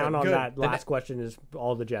gonna The have next- to count on good. that The last question is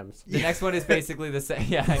all the gems. The next one is basically the same.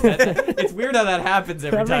 Yeah, it's weird how that happens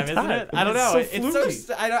every Every time, isn't time. it? I don't know. It's so It's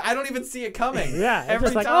so I don't even see it coming. Yeah, it's every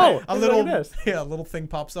just like, time. oh, A look little, at this. yeah, a little thing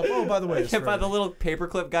pops up. Oh, by the way, it's By the right. little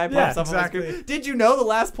paperclip guy Yeah, pops up on the exactly. screen. Did you know the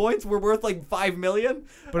last points were worth like 5 million?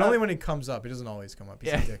 But only when he comes up. He doesn't always come up.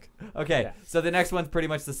 He's Yeah. a dick. Okay, Yeah. so the next one's pretty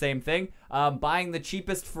much the same thing. Buying the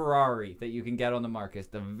cheapest Ferrari that you can get on the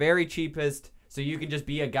market. The very cheapest. So you can just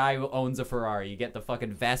be a guy who owns a Ferrari. You get the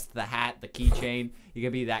fucking vest, the hat, the keychain. You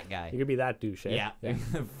can be that guy. You could be that douche. Eh? Yeah.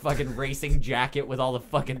 Fucking racing jacket with all the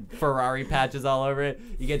fucking Ferrari patches all over it.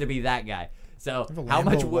 You get to be that guy. So I have a how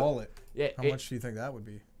much Lambo would... wallet. Yeah, How much do you think that would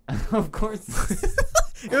be? Of course.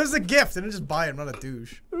 It was a gift. I didn't just buy it. I'm not a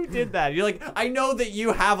douche. Who did that? You're like, I know that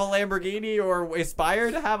you have a Lamborghini or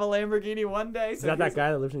aspire to have a Lamborghini one day. Is that that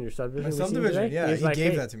guy that lives in your subdivision? My we seen subdivision, today? yeah, He's he like,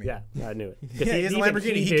 gave hey, that to me. Yeah, I knew it. Yeah, he has a Even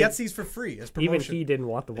Lamborghini. He did- gets these for free as Even promotion. he didn't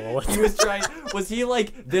want the wallet. He was trying. Was he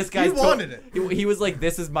like this guy's? wanted it. He was like,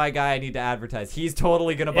 this is my guy. I need to advertise. He's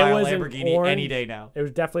totally gonna buy a was an Lamborghini orange- any day now. It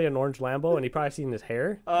was definitely an orange Lambo, and he probably seen his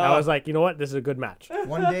hair. I was like, you know what? This is a good match.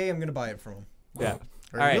 One day I'm gonna buy it from him. Yeah.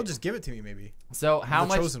 Or All right. he'll just give it to me maybe. So how The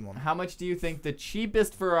much? chosen one. How much do you think the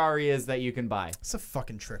cheapest Ferrari is that you can buy? It's a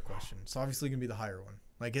fucking trick question. It's obviously gonna be the higher one.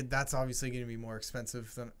 Like that's obviously gonna be more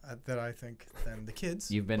expensive than that I think than the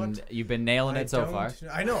kids. You've been but nailing I it so don't- far.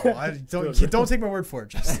 I know. I don't take my word for it.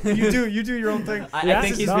 Just you do your own thing. I Yeah,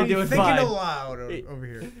 think he's no, been doing thinking fine. aloud over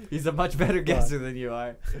here. He's a much better guesser than you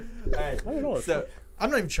are. All right. I don't know. So I'm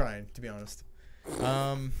not even trying to be honest.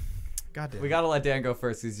 Goddamn. we gotta let Dan go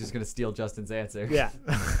first. 'Cause he's just gonna steal Justin's answer. Yeah.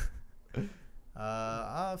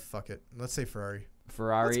 Fuck it. Let's say Ferrari.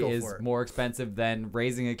 Ferrari Let's go is for it. more expensive than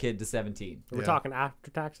raising a kid to 17 We're Yeah. talking after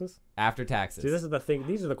taxes. after taxes. See, this is the thing.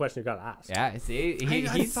 These are the questions you gotta ask. Yeah, see, I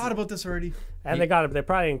he's thought about this already. And they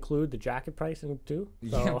probably include the jacket pricing too.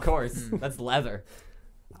 So, Yeah, of course. That's leather.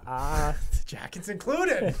 The jacket's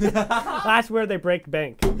included. that's where they break the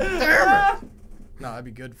bank. Damn it. No, that'd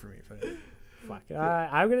be good for me. If I, Fuck.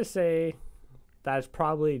 I'm gonna say that's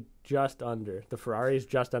probably just under. The Ferrari is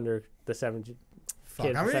just under the 17. fuck,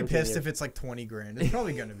 Kid I'm for gonna be 17 pissed years. if it's like 20 grand. It's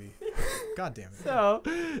probably gonna be. God damn it. So,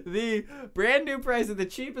 the brand new price of the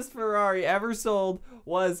cheapest Ferrari ever sold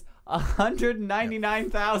was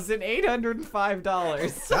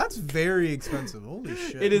 $199,805. That's very expensive. Holy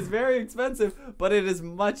shit. It is very expensive, but it is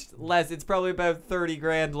much less. It's probably about 30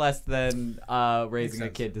 grand less than raising a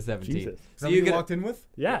sense. kid to 17. Jesus. Is So that you what you get walked in with?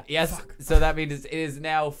 Yeah. yes. So that means it is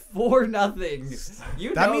now 4-0.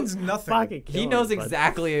 You That know, means nothing. Fucking he kill knows him, bud.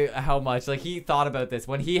 exactly how much. Like he thought about this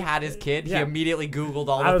when he had his kid. Yeah. He immediately Googled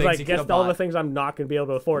all I the was things like, he guess gonna all buy. the things I'm not going to be able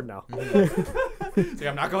to afford now. It's like,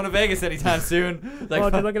 I'm not going to Vegas anytime soon. Like,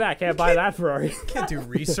 Well, dude, look at that. I can't buy that Ferrari. Can't do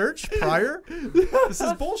research prior. This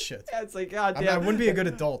is bullshit. yeah, it's like, God I damn. wouldn't be a good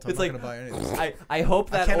adult. I'm It's not like- gonna buy anything. I hope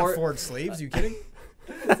I that can't afford slaves. You kidding?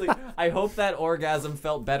 It's like, I hope that orgasm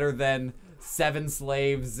felt better than 7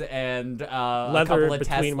 slaves and a couple Leather of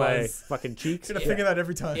between my Teslas. fucking cheeks. Gonna think of that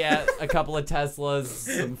every time. Yeah, a couple of Teslas,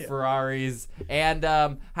 some Ferraris, and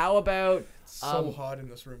how about? So hot in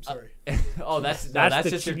this room. Sorry. Oh, that's That's the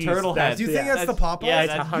just your cheese. turtle That's- head. Do you think that's the Popeyes? yeah,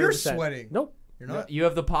 It's that's- 100%. You're sweating. Nope. You're not. You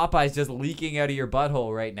have the Popeyes just leaking out of your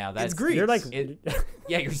butthole right now. That's It's grease. You're like, It-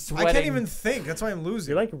 yeah, you're sweating. I can't even think. That's why I'm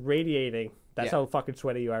losing. you're like radiating. That's Yeah. how fucking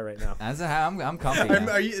sweaty you are right now. That's how I'm comfy. I'm,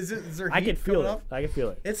 now. are you, is there heat I can feel coming it. up? I can feel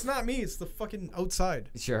it. It's not me. It's the fucking outside.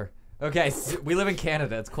 Sure. Okay, so we live in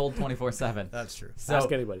Canada. It's cold 24/7. That's true. So,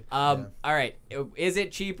 Ask anybody. all right. Is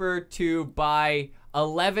it cheaper to buy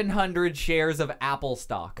 1,100 shares of Apple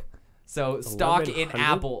stock? So stock in 1,100?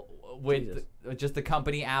 Apple with Jesus. just the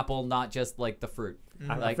company Apple, not just like the fruit.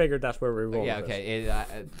 I Like, figured that's where we roll. yeah, with this.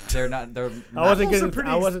 okay. They're not. They're. I wasn't Apples gonna. are pretty,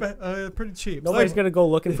 I wasn't. pretty cheap. Nobody's gonna go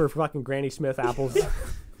looking for fucking Granny Smith apples.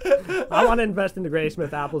 I want to invest in the Granny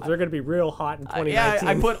Smith apples. They're gonna be real hot in 2019. Yeah,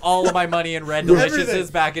 I put all of my money in Red Everything.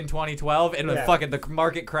 Deliciouses back in 2012, and when Yeah. fucking the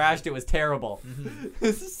market crashed, it was terrible.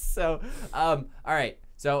 So, all right.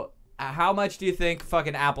 So, how much do you think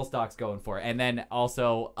fucking Apple stock's going for? And then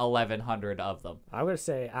also 1,100 of them. I'm gonna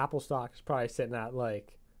say Apple stock is probably sitting at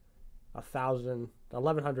like 1,000,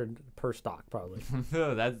 1,100 per stock probably.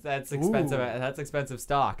 that's expensive. Ooh. That's expensive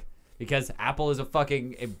stock because Apple is a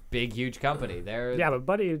big, huge company. They're Yeah, but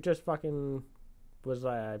Buddy just fucking was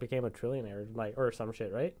became a trillionaire, like, or some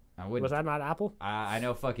shit, right? I wouldn't. Was that not Apple? I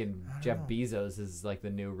know fucking Jeff Bezos is like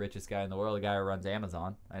the new richest guy in the world. The guy who runs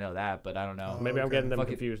Amazon. I know that, but I don't know. Maybe I'm okay. getting them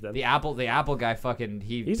Fucking- confused then. The Apple guy fucking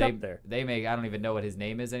He's they, up there. They make I don't even know what his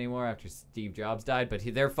name is anymore after Steve Jobs died, but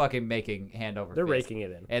they're fucking making hand over They're fist. raking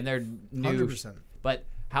it in. And they're new. 100%. But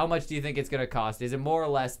how much do you think it's gonna cost? Is it more or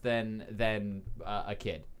less than a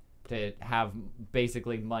kid to have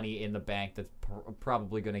basically money in the bank that's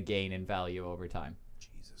probably gonna gain in value over time?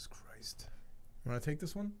 Jesus Christ. Want to take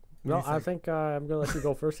this one? No, What do you I think I'm gonna let you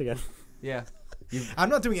go first again. Yeah. I'm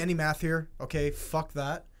not doing any math here. Okay, fuck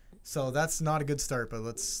that. So that's not a good start. But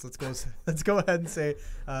let's go ahead and say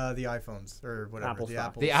the iPhones or whatever. Apple the stock.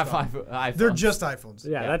 Apple. The stock. iPhone. They're just iPhones.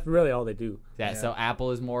 Yeah, Yeah. that's really all they do. Yeah, so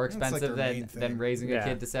Apple is more That's like expensive their main than thing. raising a Yeah.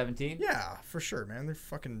 kid to 17. Yeah, for sure, man. They're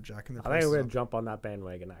fucking jacking their I think prices I'm gonna up. jump on that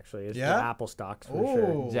bandwagon. Actually, it's Yeah? the Apple stocks for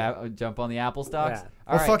sure. Oh. Jump on the Apple stocks. Yeah. All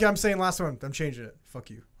Well, right. fuck it. I'm saying last one. I'm changing it.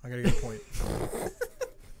 Fuck you. I gotta get a point.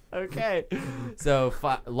 Okay. So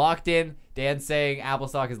locked in. Dan's saying Apple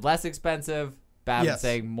stock is less expensive. Babin Yes.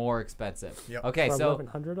 saying more expensive. Yep. Okay, For so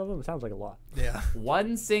 1,100 of them, it sounds like a lot. Yeah.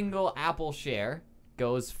 one single Apple share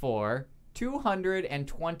goes for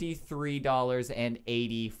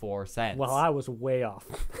 $223.84. Well, I was way off.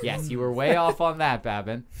 Yes, you were way off on that,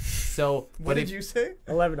 Babin. So What did you say?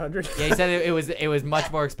 1,100. Yeah, he said it was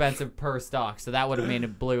much more expensive per stock, so that would have made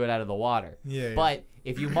it blew it out of the water. Yeah. But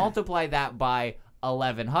if you multiply that by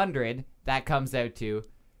 1,100, that comes out to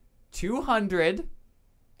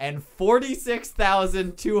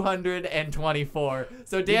 246,224.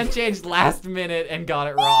 So Dan changed last minute and got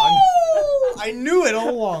it wrong. I knew it all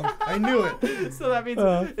along. I knew it. So that means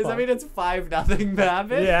fuck. it's 5-0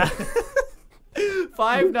 Babin? Yeah.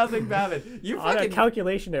 5-0 Babin. You On a fucking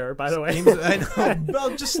calculation error, by the way. I know.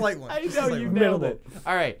 Well, just slight one. I Just know slight you one. nailed Minimal. it.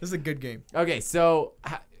 All right. This is a good game. Okay, so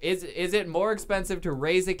is it more expensive to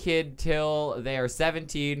raise a kid till they are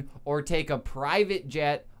 17 or take a private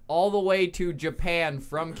jet all the way to Japan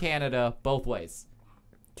from Canada both ways?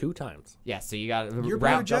 2 times. Yeah, so you got You're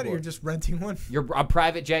private jet, or you're just renting one? You're a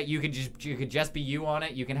private jet. You could just be you on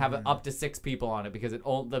it. You can have up to 6 people on it because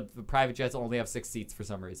the private jets only have 6 seats for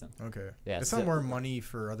some reason. Okay. Yeah, It's so- not more money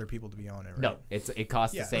for other people to be on it, right? No, it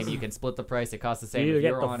costs Yeah. the same. You can split the price. It costs the You same either if get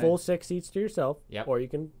you're the on full it. 6 seats to yourself, Yep. or you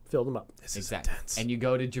can fill them up. This is Exactly. intense. And you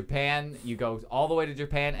go to Japan. You go all the way to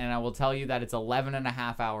Japan, and I will tell you that it's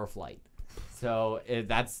 11.5-hour flight. So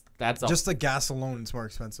that's a Just the gas alone is more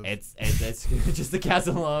expensive. It's just the gas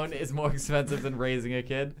alone is more expensive than raising a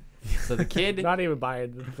kid. So the kid, Not even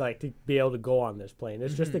buying, like, to be able to go on this plane.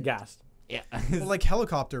 It's just the gas. yeah, Well, like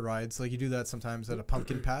helicopter rides, like you do that sometimes at a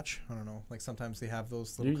pumpkin patch. I don't know. Like sometimes they have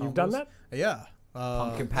those little You've done combos. that? Yeah.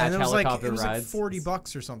 Pumpkin patch and it was helicopter like, rides. Like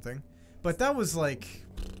 $40 or something. But that was like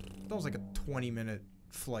a 20-minute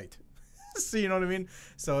flight. So you know what I mean?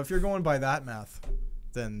 So if you're going by that math,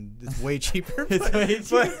 then it's way cheaper. It's way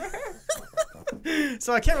cheaper.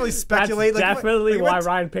 So I can't really That's speculate. definitely if why I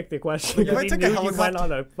Ryan picked the question. if I He took a knew you went helicopter-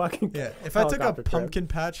 on a fucking Yeah, if I took a helicopter trip. pumpkin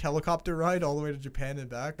patch helicopter ride all the way to Japan and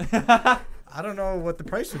back, I don't know what the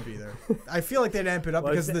price would be there. I feel like they'd amp it up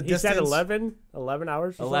Well, because of the he distance. said 11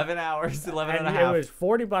 hours. or 11 hours, 11 something? and a And half. it was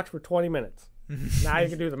 $40 for 20 minutes. Now you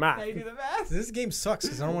can do the math. Now you do the math. This game sucks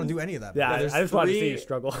because I don't want to do any of that. Yeah, I there's just wanted to see 3 you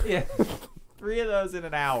struggle. Yeah. 3 of those in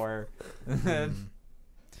an hour.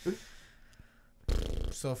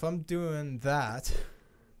 So if I'm doing that,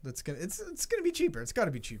 it's gonna be cheaper. It's got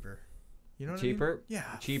to be cheaper. You know what Cheaper? I mean?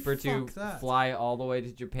 Yeah. Cheaper to fuck that. fly all the way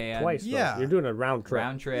to Japan. Twice. Yeah. Yeah, you're doing a round trip.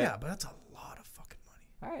 Round trip. Yeah, but that's a lot of fucking money.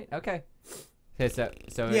 All right. Okay. Okay.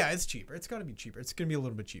 So Yeah, it's cheaper. It's got to be cheaper. It's gonna be a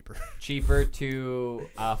little bit cheaper. cheaper to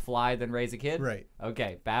fly than raise a kid. Right.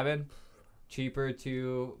 Okay, Babin. Cheaper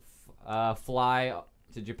to fly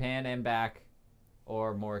to Japan and back,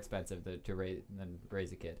 or more expensive to raise than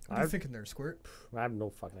raise a kid. I'm thinking there, Squirt. I have no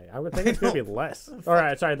fucking idea. I would think it's going to be less. All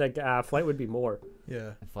right, sorry, the flight would be more.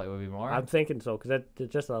 Yeah. The flight would be more. I'm thinking so because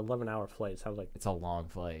it's just an 11-hour flight. Sounds like, It's a long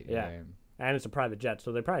flight. Yeah. right? and it's a private jet,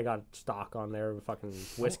 so they probably got stock on there, fucking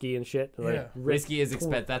whiskey and shit. Like, Yeah. Whiskey is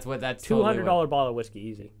expensive. That's $200 totally what- bottle of whiskey,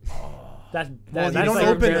 easy. That's Well, you that's don't like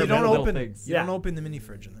open. bare You don't minimum. open. things. You don't Yeah. open the mini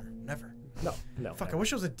fridge in there. Never. No. Fuck. I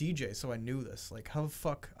wish I was a DJ so I knew this. Like how the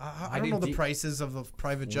fuck. I do don't know the D- prices of the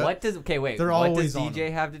private jet. What does okay wait? They're what always does on DJ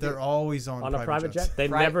them. have to do? They're always on On a private jets. jet, they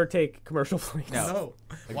Pri- never take commercial flights. No. No.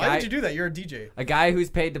 A Why guy- would you do that? You're a DJ. A guy who's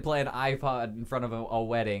paid to play an iPod in front of a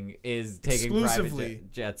wedding is taking Exclusively.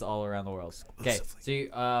 private jets all around the world. Okay, Exclusively.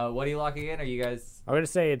 so you, what are you locking in? Are you guys? I'm gonna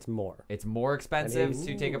say it's more. It's more expensive And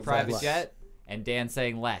to take a it's private less. jet, and Dan's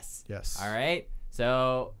saying less. Yes. All right.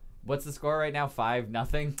 So what's the score right now?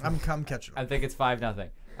 5-0. I'm catching. I think it's 5-0.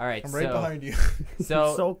 All right. I'm right behind you.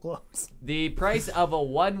 So, So close. the price of a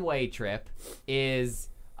one-way trip is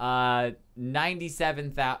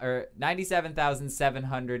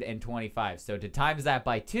 $97,725. So to times that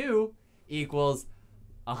by 2 equals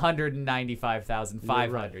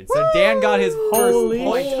 $195,500. So Dan got his first Holy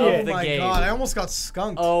point shit. of the Oh my game. god! I almost got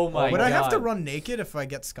skunked. Oh my Would god. I have to run naked if I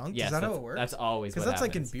get skunked? Yes, Is that how that's- it works? that's always Because what that's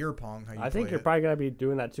like in happens. beer pong. How you I think play you're it. probably gonna be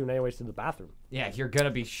doing that soon anyways to the bathroom. Yeah, you're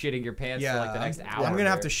gonna be shitting your pants for like the next hour. I'm gonna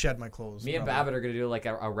have there. to shed my clothes. Me and probably. Babbitt are gonna do like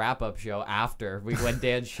a wrap-up show after when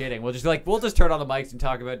Dan's shitting. We'll just turn on the mics and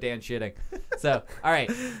talk about Dan shitting. So, all right,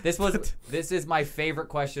 this is my favorite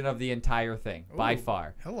question of the entire thing by Ooh.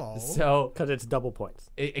 far. Hello. So Because it's double points.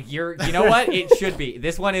 you know what? It should be.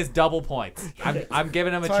 This one is double points. I'm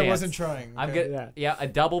giving him a So chance. I wasn't trying. I'm okay. good. Yeah, a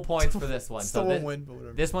double points for this one. Still so won't win, but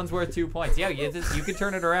whatever. this one's worth 2 points. Yeah, you can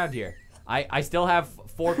turn it around here. I still have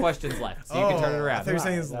 4 questions left, so you can turn it I around. thought you were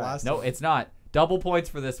saying this is the last. No, one. it's not. Double points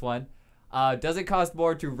for this one. Does it cost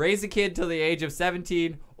more to raise a kid till the age of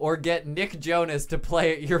 17 or get Nick Jonas to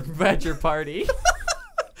play at your party?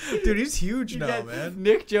 Dude, he's huge now, Get man.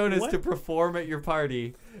 Nick Jonas What? to perform at your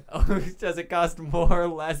party. Does it cost more or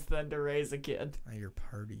less than to raise a kid? At your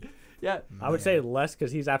party. Yeah. I would say less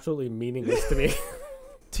because he's absolutely meaningless to me.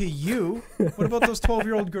 To you, what about those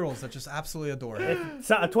 12-year-old girls that just absolutely adore him?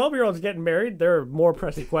 So a 12-year-old's getting married. There are more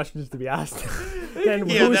pressing questions to be asked than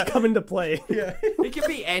Yeah, who's that- coming to play. Yeah. It could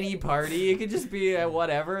be any party. It could just be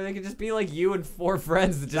whatever. It could just be like you and 4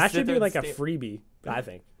 friends that just That sit should there be and like a stay- freebie, I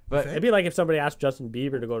think. But It'd be like if somebody asked Justin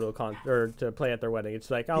Bieber to go to a or to play at their wedding. It's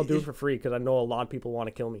like, I'll do it for free because I know a lot of people want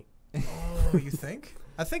to kill me. Oh, you think?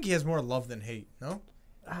 I think he has more love than hate. No.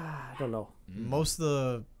 I don't know. Most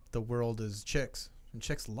of the world is chicks, and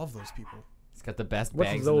chicks love those people. he's got the best What's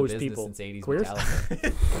bags in the those business people? since 80s Queers?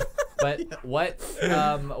 Metallica. But what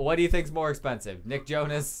do you think's more expensive? Nick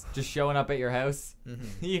Jonas just showing up at your house?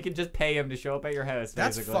 You can just pay him to show up at your house.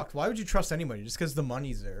 That's basically. fucked. Why would you trust anybody just because the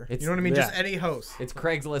money's there? It's- You know what I mean? Just Yeah. any house. It's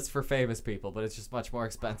Craigslist for famous people, but it's just much more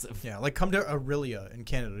expensive. Yeah, like come to Aurelia in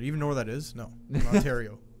Canada. Do you even know where that is? No, in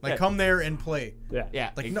Ontario. Like Yeah. come there and play. Yeah. Yeah,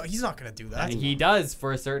 Like no, he's not gonna do that. he does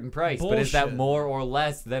for a certain price, but is that Bullshit. more or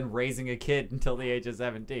less than raising a kid until the age of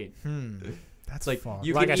 17? That's like, fucked.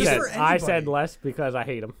 you Like can I eat said, for I said anybody. less because I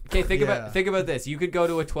hate him. Okay, think Yeah. about this. You could go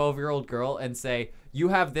to a 12-year-old girl and say, "You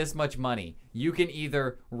have this much money. You can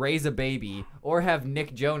either raise a baby or have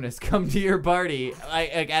Nick Jonas come to your party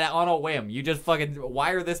on a whim. You just fucking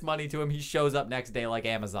wire this money to him. He shows up next day like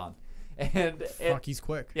Amazon." And Fuck, he's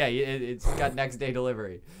quick. yeah, it's got next day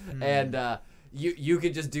delivery, and you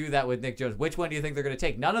could just do that with Nick Jonas. Which one do you think they're gonna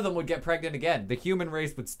take? None of them would get pregnant again. The human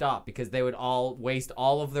race would stop because they would all waste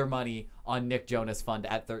all of their money on Nick Jonas fund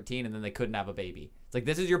at 13, and then they couldn't have a baby. It's like,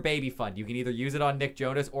 this is your baby fund. You can either use it on Nick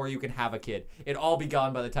Jonas or you can have a kid. It'd all be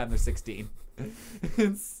gone by the time they're 16.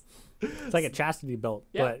 it's like a chastity belt,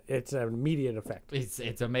 Yeah. but it's an immediate effect.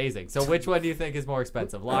 it's amazing. So which one do you think is more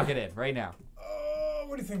expensive? Lock it in right now.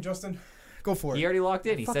 What do you think, Justin? Go for He it. already locked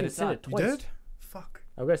in. He fucking said it's said not. it You twice. did? Fuck.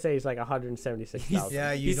 I'm gonna say he's like 176,000.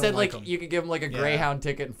 Yeah, you He don't said like like him. you could give him like a Yeah. Greyhound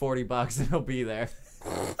ticket and $40 and he'll be there.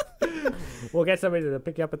 We'll get somebody to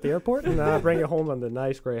pick you up at the airport and bring you home on the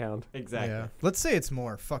nice Greyhound. Exactly. Yeah. Let's say it's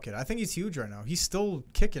more. Fuck it. I think he's huge right now. He's still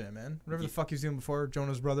kicking it, man. Whatever the fuck he was doing before,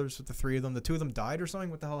 Jonas Brothers with the three of them. The two of them died or something.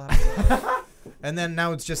 What the hell happened? And then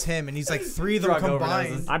now it's just him, and he's like three of them Drug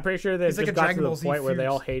combined. overdoses. I'm pretty sure they He's just like a got to Dragon the Ball Z point where they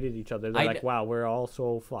all fuse. hated each other. They're I like, kn- wow, we're all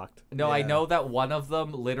so fucked. No, I Yeah. know that one of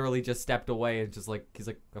them literally just stepped away and just like he's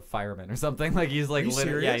like a fireman or something. Like he's like Are you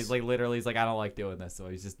literally, yeah, serious? he's like literally, he's like I don't like doing this, so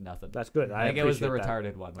he's just nothing. That's good. I think it was the appreciate that.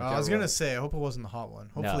 retarded one. I was whichever gonna one. say, I hope it wasn't the hot one.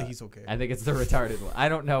 Hopefully No, he's okay. I think it's the retarded one. I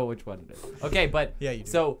don't know which one it is. Okay, but Yeah, you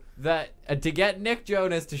do. so that to get Nick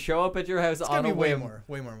Jonas to show up at your house It's on gonna a be way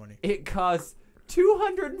whim, more money. it costs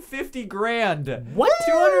 $250,000. What?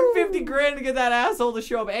 250 grand to get that asshole to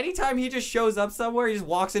show up. Anytime he just shows up somewhere, he just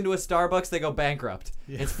walks into a Starbucks, they go bankrupt.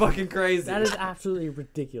 Yeah. It's fucking crazy. That is absolutely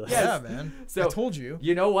ridiculous. Yeah, man. So- I told you.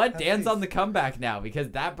 You know what? Have Dan's faith. on the comeback now because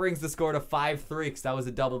that brings the score to 5-3 because that was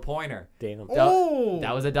a double pointer. Damn. Oh,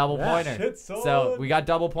 That was a double Yeah, pointer. shit, son. So we got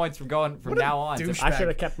double points from going from What a now on. So- douche. I should Bag.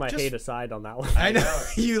 have kept my Just- hate aside on that one. I know.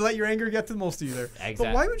 You let your anger get to the most of you there. Exactly.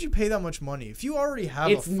 But why would you pay that much money if you already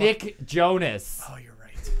have it's a fuck- Nick Jonas. Oh, you're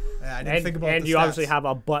right. Yeah, I didn't think about and the you stats. obviously have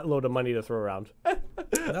a buttload of money to throw around.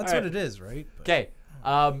 That's what it is, right? But- Okay.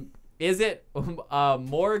 Is it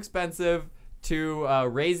more expensive to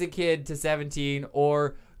raise a kid to 17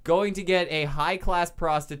 or going to get a high-class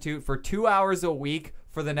prostitute for 2 hours a week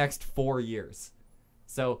for the next 4 years?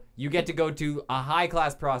 So you get to go to a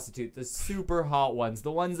high-class prostitute, the super hot ones,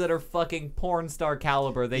 the ones that are fucking porn star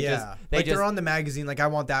caliber. They yeah. just They're on the magazine. Like, I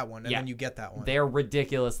want that one, and Yeah. then you get that one. they're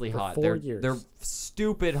ridiculously hot. 4 years. They're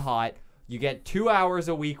stupid hot. You get 2 hours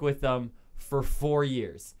a week with them for 4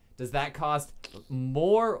 years. Does that cost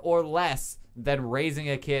more or less than raising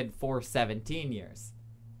a kid for 17 years?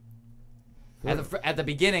 At the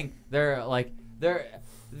beginning,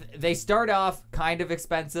 they start off kind of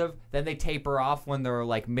expensive, then they taper off when they're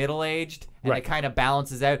like middle aged, and Right. it kind of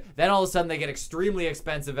balances out. Then all of a sudden they get extremely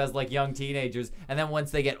expensive as like young teenagers, and then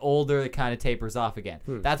once they get older, it kind of tapers off again.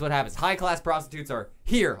 That's what happens. High class prostitutes are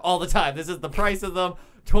here all the time. This is the price of them,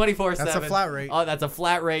 24/7. That's a flat rate. Oh, that's a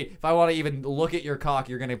flat rate. If I want to even look at your cock,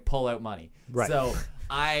 you're gonna pull out money. Right. So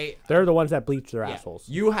They're the ones that bleach their yeah, assholes.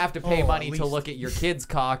 you have to pay Oh, money at to least. look at your kid's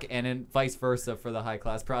cock, and then vice versa for the high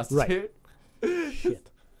class prostitute. Shit.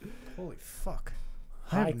 Holy fuck.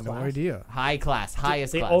 I High have no class. idea. High class,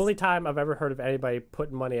 highest The class. only time I've ever heard of anybody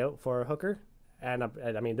putting money out for a hooker, and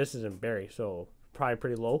I mean this is in Barrie, so probably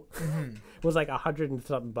pretty low, was like $100 and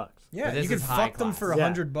something bucks. Yeah, But this you could is high fuck them class. for Yeah.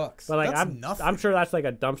 $100. But like That's I'm nothing. sure that's like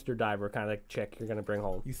a dumpster diver kind of chick you're gonna bring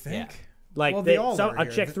home. You think? Like Well, they all are a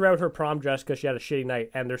here. chick threw out her prom dress because she had a shitty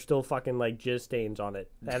night, and there's still fucking like jizz stains on it,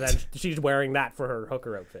 and then she's wearing that for her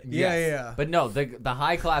hooker outfit. Yeah, Yes. yeah. But no, the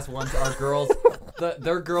high class ones are girls.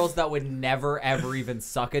 They're girls that would never ever even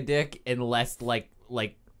suck a dick unless like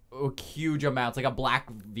huge amounts, like a black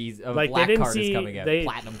visa, a Like black they didn't card see is coming out, they,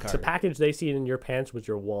 platinum card. the package they see in your pants was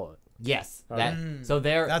your wallet. Yes, that. So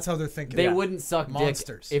they're That's how they're thinking. they Yeah. wouldn't suck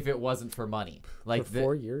Monsters. dick if it wasn't for money. Like For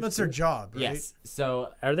 4 years. That's their job, right? yes. So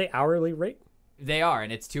Are they hourly rate? they are,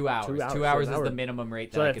 and it's 2 hours. 2 hours, 2 so hours an is hour. the minimum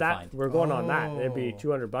rate that So I if could that find. we're going on that, it'd be Oh.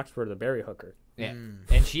 $200 for the Barrie hooker. Yeah,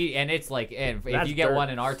 and it's like, and if That's you get dirt. one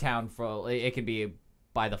in our town for, it could be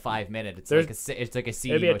by the 5 minute. It's There's- it's like a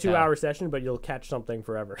seedy It'd be a motel. 2-hour session, but you'll catch something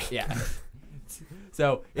forever. Yeah.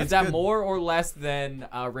 So is That's that good. more or less than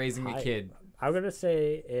raising a I- kid? I'm gonna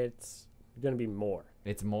say it's gonna be more.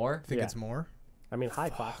 It's more. I think Yeah. it's more. I mean, high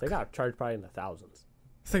class. They got charged probably in the thousands.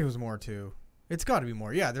 I think it was more too. It's got to be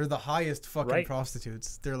more. Yeah, they're the highest fucking Right.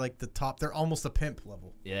 prostitutes. They're like the top. They're almost a pimp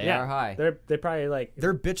level. Yeah, they are high. They probably like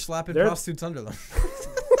They're bitch slapping They're- prostitutes under them.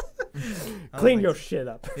 clean your shit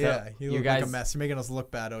up. Yeah, you look like a guys- mess. You're making us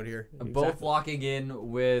look bad out here. Both Exactly. locking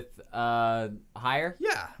in with higher.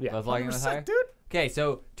 Yeah. Yeah. Both locking in with 100%, higher. dude. Okay,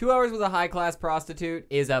 so 2 hours with a high class prostitute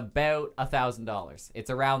is about $1,000. It's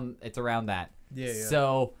around that. Yeah, yeah.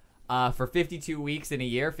 So for 52 weeks in a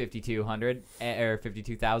year, 5,200 or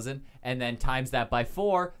 52,000, and then times that by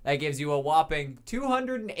 4, that gives you a whopping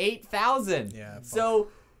 208,000. Yeah, fuck. So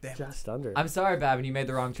Just under. I'm sorry, Babin, you made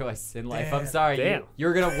the wrong choice in life. I'm Damn. sorry. Damn.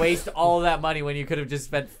 You're gonna waste all of that money when you could have just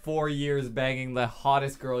spent 4 years banging the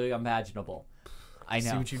hottest girl imaginable. I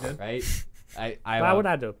know. See what you did? Right? I But I would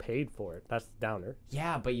have to have paid for it. That's downer.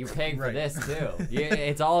 Yeah, but you're paying for Right. this too. Yeah,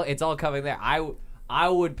 it's all coming there. I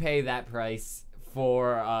would pay that price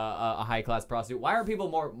for a high class prostitute. Why are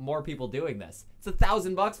more people doing this? It's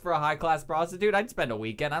 $1,000 for a high class prostitute. I'd spend a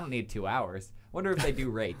weekend. I don't need 2 hours. Wonder if they do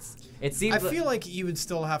rates. It seems. I feel like you would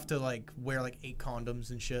still have to like wear like 8 condoms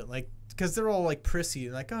and shit. Like because they're all like prissy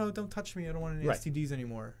and like, oh, don't touch me, I don't want any Right. STDs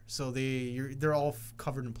anymore. So they're all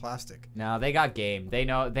covered in plastic. No, they got game. They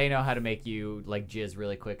know how to make you like jizz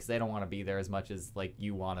really quick because they don't want to be there as much as like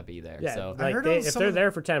you want to be there. Yeah, So I like heard if some they're of the-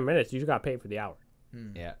 there for 10 minutes, you just got to pay for the hour.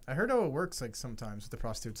 yeah. I heard how it works like sometimes with the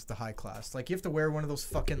prostitutes, the high class. Like you have to wear one of those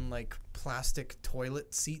fucking like plastic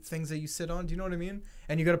toilet seat things that you sit on. Do you know what I mean?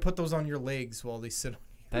 And you got to put those on your legs while they sit on you.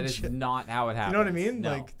 That and is shit. not how it happens. You know what I mean?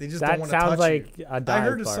 No. Like they just That don't want to touch sounds like you. a dive I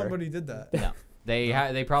heard of bar. somebody did that. No.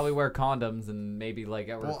 They probably wear condoms and maybe like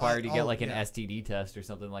are required to get like an yeah. STD test or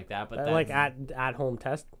something like that. But Like that's- at home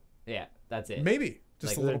test. yeah, that's it. Maybe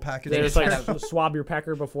just Like, a little package. They of just like stuff. swab your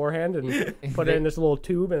pecker beforehand and put it in this little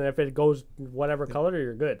tube, and if it goes whatever color,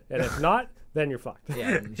 you're good. And if not, then you're fucked.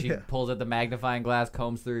 Yeah, and she pulls out the magnifying glass,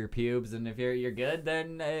 combs through your pubes, and if you're good,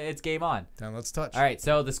 then it's game on. Now let's touch. All right,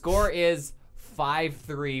 so the score is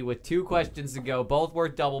 5-3 with 2 questions to go, both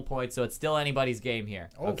worth double points, so it's still anybody's game here.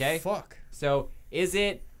 Oh Okay. fuck. So is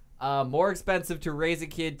it more expensive to raise a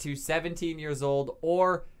kid to 17 years old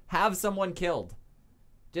or have someone killed?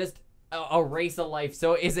 Just erase a life.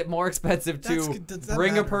 So is it more expensive That's to good. That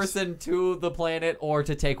bring a matters. person to the planet or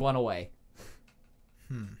to take one away?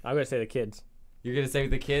 I'm gonna say the kids You're gonna say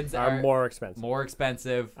the kids are more expensive. more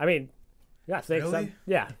expensive. I mean, yeah, think Really?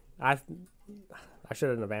 yeah. I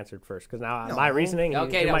shouldn't have answered first because now No. my reasoning.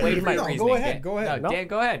 Okay, it no, might- wait it for might- your No, go reasoning. ahead, Dan. go ahead. No, No. Dan,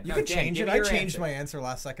 go ahead. You No, can Dan, change give it. me I your changed answer. my answer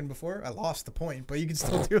last second before. I lost the point, but you can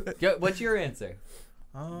still do it. What's your answer?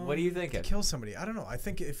 What are you To thinking? kill somebody. I don't know. I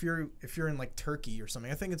think if you're in like Turkey or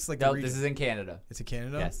something, I think it's like No, the region. this is in Canada. It's in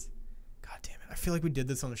Canada. Yes. God damn it! I feel like we did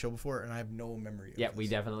this on the show before, and I have no memory. Of Yeah, this. we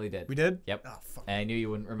definitely did. We did. Yep. Oh fuck. And I knew you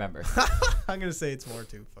wouldn't remember. I'm gonna say it's more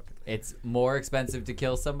too. Fuck it. It's more expensive to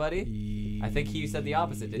kill somebody. I think you said the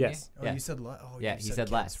opposite, didn't Yes. Oh, you? Yeah. you said less. Oh, Yeah, you he said said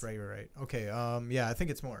kids. less. Right. Okay. Yeah, I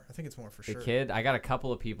think it's more. I think it's more for The sure. kid. I got a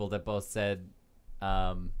couple of people that both said,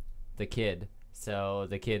 the kid. So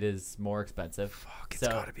the kid is more expensive. Fuck, it's So-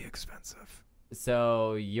 gotta be expensive.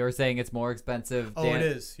 So you're saying it's more expensive? Oh, Dan? it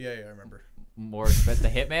is. Yeah, I remember. More expensive. The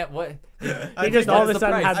hitman? What? I He just think all of that's a the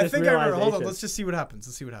sudden price. had I this think I remember. realization. Hold on. Let's just see what happens.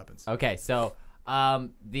 Let's see what happens. Okay, so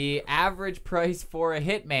the average price for a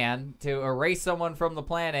hitman to erase someone from the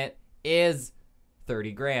planet is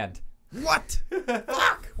 30 grand. What?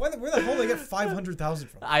 Fuck! Where the hell did I get 500,000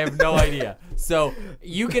 from? I have no idea. So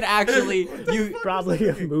you can actually Probably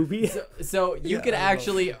a movie. so you Yeah, could I don't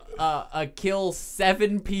know. actually kill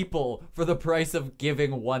 7 people for the price of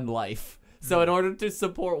giving 1 life. So in order to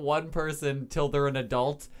support one person till they're an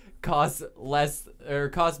adult costs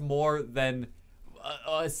more than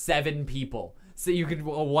 7 people. So you could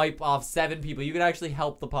wipe off 7 people. You could actually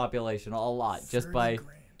help the population a lot just 30 by grand.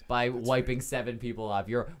 by wiping 7 people off.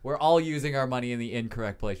 We're all using our money in the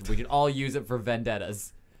incorrect place. We should all use it for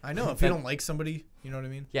vendettas. I know. If you don't like somebody, you know what I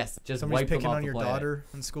mean? Yes, just Somebody's wipe them picking off on the your planet. daughter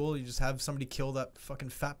in school, you just have somebody kill that fucking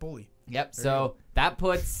fat bully. Yep. There you So that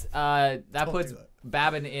puts that Don't puts do that.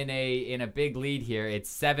 Babin in a big lead here. It's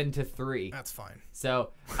 7-3. That's fine.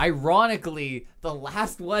 So ironically, the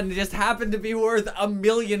last one just happened to be worth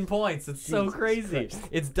 1,000,000 points. It's so Jesus crazy. Christ.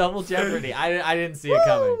 It's double jeopardy. I didn't see it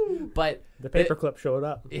coming, but The paperclip showed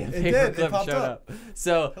up. yeah, It did. It paperclip popped showed up. up.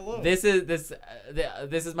 So Hello. this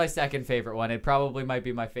is my second favorite one. It probably might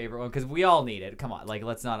be my favorite one because we all need it. Come on, like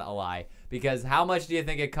let's not lie. Because how much do you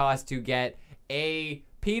think it costs to get a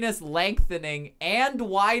penis lengthening and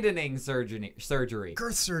widening surgery?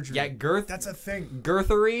 Girth surgery. Yeah, girth. That's a thing.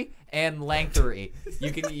 Girthery and lengthery.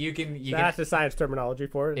 You can That's the science terminology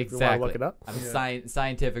for it. If exactly. you want to look it up. I'm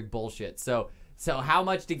scientific bullshit. So how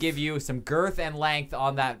much to give you some girth and length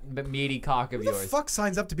on that meaty cock of Who the yours? fuck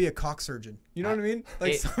signs up to be a cock surgeon? You know what I mean?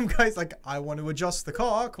 Like it- some guy's like, I want to adjust the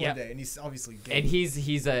cock one Yep. day, and he's obviously gay. And he's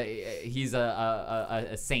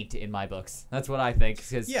a saint in my books. That's what I think.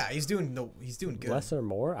 Because yeah, he's doing good. Less or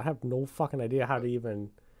more? I have no fucking idea how to even.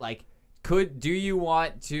 like, do you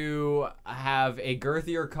want to have a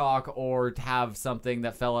girthier cock or have something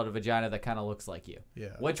that fell out of vagina that kind of looks like you? Yeah.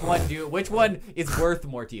 Which one is worth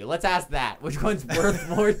more to you? Let's ask that. Which one's worth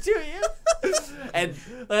more to you? And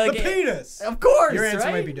like, The penis. Of course. Your answer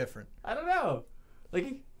right? might be different. I don't know.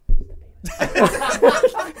 Like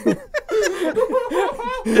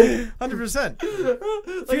 100%.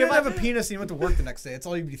 If you didn't have a penis and you went to work the next day, that's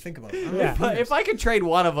all you'd be thinking about. Yeah. But if I could trade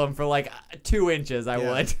one of them for like 2 inches, I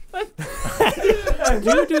Yeah. would. Do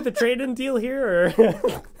you do the trade-in deal here, or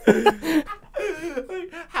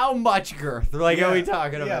How much girth? Like, are we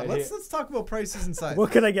talking Yeah, about? let's talk about prices and size.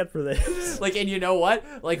 what can I get for this? Like, and you know what?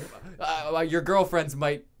 Like, your girlfriends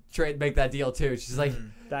might make that deal too. She's like,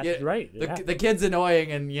 That's yeah, right. The, Yeah. the kid's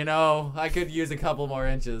annoying, and I could use a couple more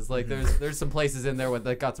inches. Like, there's some places in there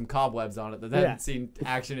that got some cobwebs on it that Yeah. haven't seen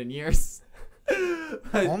action in years.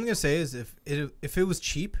 All I'm gonna say is if it was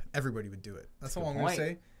cheap, everybody would do it. That's all I'm gonna point.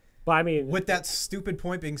 say. But I mean, With that stupid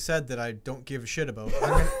point being said that I don't give a shit about,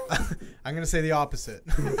 I'm gonna say the opposite.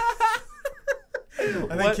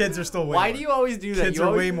 I think kids are still way Why more. do you always do that? Kids you are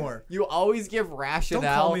always, way more. You always give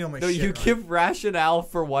rationale. call me on my no, shit, you Ryan. give rationale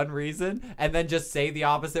for one reason and then just say the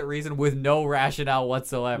opposite reason with no rationale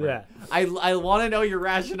whatsoever. Yeah. I want to know your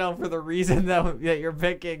rationale for the reason that you're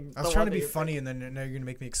picking. I was the trying one to that be you're funny, and then now you're gonna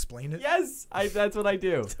make me explain it. picking. Yes, that's what I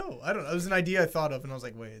do. No, I don't know. It was an idea I thought of, and I was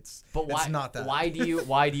like, wait, it's not that. Why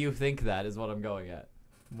do you think that is what I'm going at?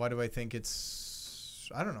 Why do I think it's?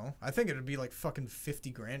 I don't know. I think it'd be like fucking 50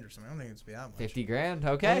 grand or something. I don't think it'd be that much. 50 grand,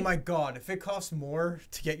 okay. Oh my god! If it costs more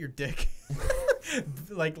to get your dick,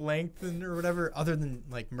 like lengthened or whatever, other than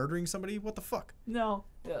like murdering somebody, what the fuck? No.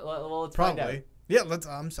 Yeah, well, let's find out. Probably. Yeah, let's.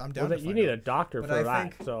 I'm down. well, to you find need out. a doctor But for I that.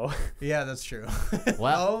 think- So Yeah, that's true.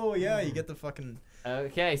 Well- oh yeah, you get the fucking.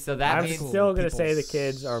 Okay, so that I'm means cool. still gonna People say the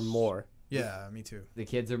kids are more. Yeah, me too. the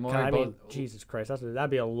kids are more. I mean, both- Jesus Christ, that'd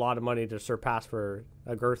be a lot of money to surpass for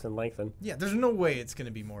a girth and lengthen, Yeah, there's no way it's gonna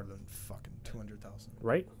be more than fucking 200,000.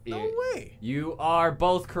 right? No way. You are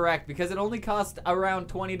both correct because it only costs around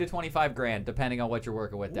 20 to 25 grand depending on what you're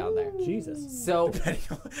working with down there. Jesus. So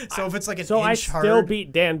So if it's like an So I inch still hard,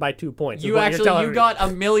 beat Dan by 2 points. is you what you're telling you me. got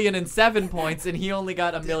 1,000,007 points and he only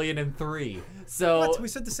got 1,000,003. So what? We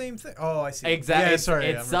said the same thing. Oh, I see. exactly. Yeah, sorry.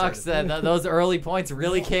 It I'm sucks retarded. that those early points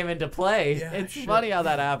really came into play. Yeah, It's shit. funny how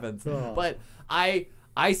that happens. Oh. But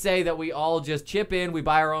I say that we all just chip in, we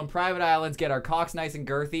buy our own private islands, get our cocks nice and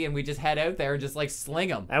girthy, and we just head out there and just like sling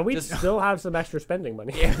them. And we just, still have some extra spending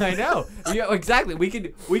money. yeah, I know. Yeah, exactly. We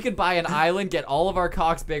could buy an island, get all of our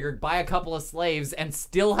cocks bigger, buy a couple of slaves, and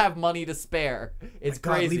still have money to spare. It's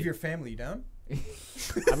God, crazy. leave your family down.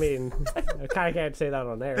 I mean, I kind of can't say that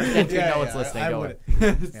on there. No one's listening. I Go would.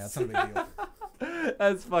 away. Yeah, it's not a big deal.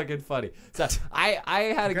 That's fucking funny. So I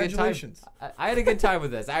had a good time. Congratulations. I had a good time with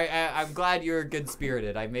this. I'm glad you're good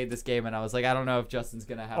spirited. I made this game and I was like, I don't know if Justin's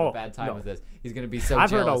gonna have a bad time no. with this. He's gonna be so I've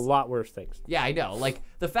jealous. heard a lot worse things. Yeah, I know. Like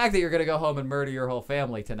the fact that you're gonna go home and murder your whole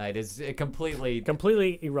family tonight is completely.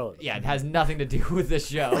 Completely irrelevant. Yeah, it has nothing to do with this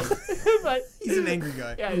show. But He's an angry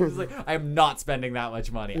guy. yeah, he's like, I am not spending that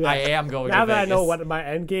much money. Yeah. I am going Now to that I know Vegas. what my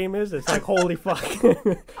end game is, it's like holy fuck.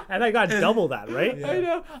 And I got double that, right? I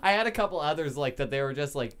know. I had a couple others like that. They were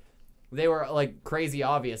just like, they were like crazy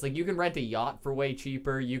obvious. Like you can rent a yacht for way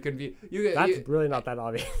cheaper. You can be That's really not that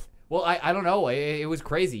obvious. well, I don't know. It was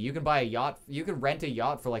crazy. You can buy a yacht. You can rent a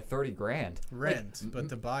yacht for like 30 grand. Rent, but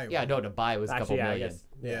to buy one. Yeah, no, to buy was a couple Actually, yeah, I million. guess.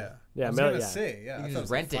 Yeah. Yeah, I was million, gonna yeah. say, yeah. You I can thought just it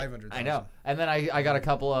was rent like it. 500,000. I know. And then I got a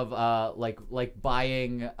couple of like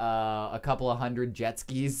buying a couple of hundred jet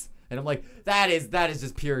skis. And I'm like, that is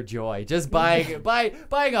just pure joy. Just buying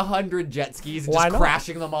 100 jet skis and Why just not?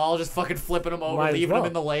 crashing them all, just fucking flipping them over, Might as leaving well. them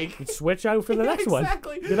in the lake. Switch out for the next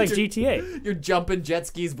exactly. one. You're like GTA. You're jumping jet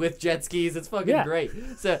skis with jet skis. It's fucking Yeah. great.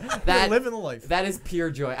 So You're that living the life. that is pure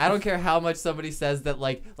joy. I don't care how much somebody says that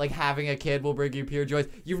like having a kid will bring you pure joy.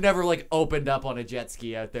 You've never like opened up on a jet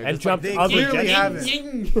ski out there And just jumped they other clearly jet have skis. it.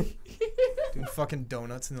 Ying. Doing fucking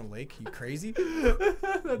donuts in the lake. You crazy?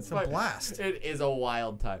 That's It's a fine. blast. It is a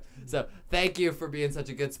wild time. So thank you for being such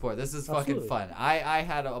a good sport. This is fucking Absolutely. fun. I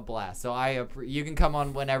had a blast. So you can come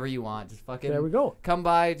on whenever you want. Just fucking There we go. come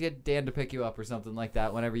by, get Dan to pick you up or something like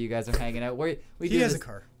that. Whenever you guys are hanging out, we He do has this. a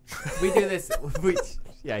car. We do this.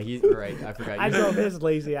 Yeah, he's right. I forgot. I You- drove his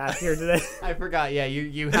lazy ass here today. I forgot. Yeah,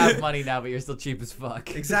 you have money now, but you're still cheap as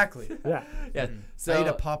fuck. Exactly. Yeah. Yeah. I So eat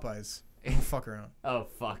at Popeyes. Don't fuck around. oh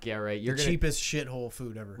fuck yeah, right. The You're gonna cheapest shithole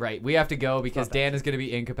food ever. right. We have to go because Fuck that. Dan is gonna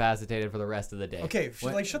be incapacitated for the rest of the day. Okay,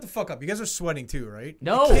 What? like shut the fuck up. You guys are sweating too, right?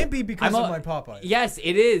 No. It can't be because I'm of a- my Popeyes. Yes,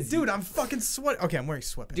 it is. Dude, I'm fucking sweating. Okay, I'm wearing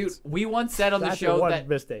sweatpants. Dude, we once said on the That's your show one that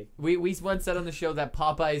mistake. we once said on the show that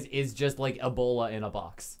Popeyes is just like Ebola in a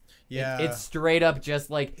box. Yeah. It's straight up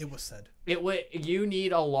just like It was said. you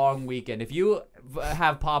need a long weekend. If you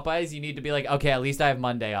have Popeyes, you need to be like, okay, at least I have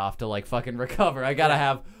Monday off to like fucking recover. I gotta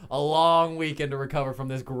have a long weekend to recover from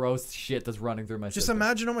this gross shit that's running through my Just system.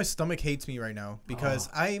 imagine how my stomach hates me right now because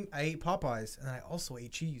I ate Popeyes and I also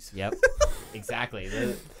ate cheese. Yep, exactly.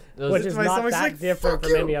 Which is my not stomach's that like, different "Fuck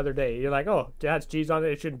from you." any other day. You're like, oh, it has cheese on it.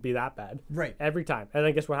 It shouldn't be that bad. Right. Every time. And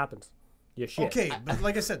then guess what happens? You shit. Okay, but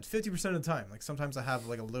like I said, 50% of the time, like sometimes I have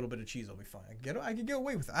like a little bit of cheese, I'll be fine. I can get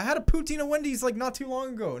away with it. I had a poutine at Wendy's like not too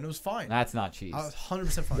long ago, and it was fine. That's not cheese. I was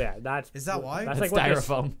 100% fine. Yeah, that's. Is that why? That's That's like what they,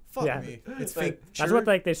 styrofoam. Fuck yeah. me. It's fake. that's what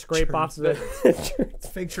like they scrape Churns. off the. It's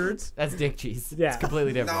fake churds. That's dick cheese. Yeah. It's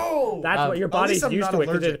completely different. No. That's what your at least body's I'm used not to it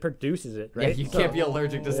because allergic. it produces it, Yeah, right? you So- can't be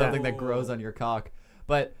allergic to something that Yeah. grows on your cock.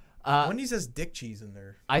 But Wendy's has dick cheese in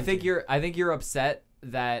there. I think you're upset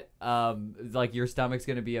that like your stomach's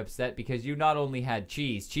gonna be upset because you not only had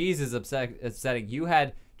cheese. Cheese is upsetting. You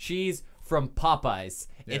had cheese from Popeyes.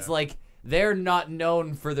 Yeah. It's like they're not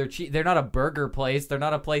known for their cheese. They're not a burger place. They're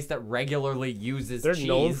not a place that regularly uses They're cheese.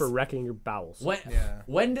 known for wrecking your bowels.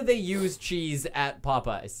 When do they use cheese at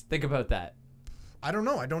Popeyes? Think about that. I don't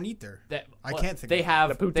know. I don't eat there. I can't think. They of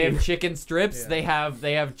have The they have poutine. chicken strips. Yeah.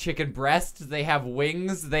 They have chicken breasts. They have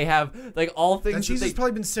wings. They have like all things. That cheese that has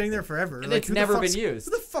probably been sitting there forever. And Like, it's who the never fuck's- been used.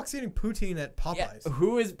 Who the fuck's eating poutine at Popeyes?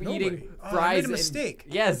 who is Nobody. eating Oh, I fries? made a in- mistake.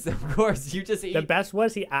 Yes, of course. You just eat. The best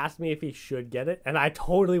was he asked me if he should get it, and I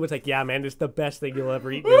totally was like, "Yeah, man, it's the best thing you'll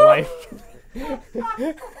ever eat in your life."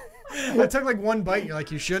 I took like one bite. And you're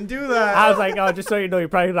like, you shouldn't do that. I was like, "Oh, just so you know, you're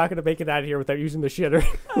probably not gonna make it out of here without using the shitter."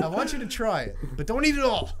 I want you to try it, but don't eat it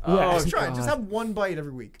all. Yeah. Just try it. Just God. have one bite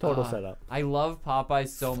every week. Total setup. I love Popeyes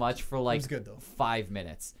so much for like was good, though. 5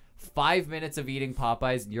 minutes. 5 minutes of eating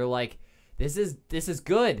Popeyes, and you're like, this is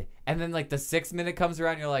good. And then like the 6th minute comes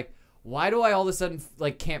around, you're like, why do I all of a sudden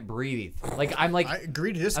like can't breathe? Like I'm like I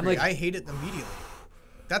agree to disagree. like- I hate it immediately.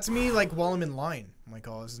 That's me. Like while I'm in line, I'm like,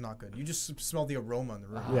 oh, this is not good. You just smell the aroma in the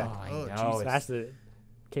room. Yeah. I Oh, know. Jesus. That's the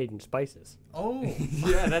Cajun spices. Oh,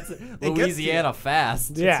 Yeah, that's gets Louisiana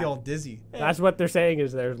fast. it's Yeah, all dizzy. that's what they're saying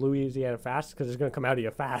is there's Louisiana fast because it's gonna come out of you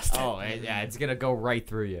fast. Oh, yeah, it's gonna go right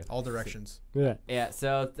through you. All directions. Yeah. Yeah,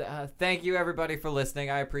 so thank you everybody for listening.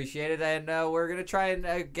 I appreciate it, and we're gonna try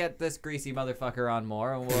and get this greasy motherfucker on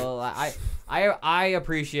more. And we'll, I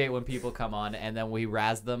appreciate when people come on and then we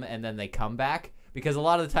razz them and then they come back because a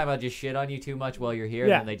lot of the time I just shit on you too much while you're here,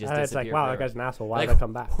 Yeah. and then they just and it's disappear. like, wow, that forever. guy's an asshole. Why Like, did I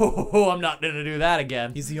come back? Oh, I'm not gonna do that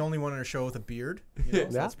again. He's the only one on our show with a beard. You know, so Yeah.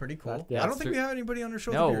 that's pretty cool. That- yeah, I don't that's think true. we have anybody on our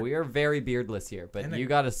show No, with a beard. we are very beardless here, but And you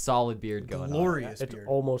got a solid beard going on. Glorious It's beard.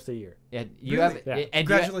 almost a year. Yeah, you Really? have, Yeah. and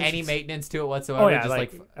do you have any Congratulations. maintenance to it whatsoever? Oh yeah, just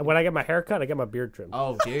like when I get my hair cut, I get my beard trimmed.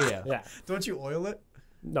 oh, do you? Yeah. Don't you oil it?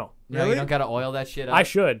 No. No, you Really? don't gotta oil that shit up. I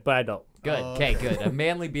should, but I don't. Good. Oh, Okay, okay. good. A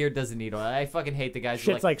manly beard doesn't need oil. I fucking hate the guys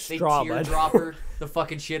who Shit's like they straw, bud. teardropper the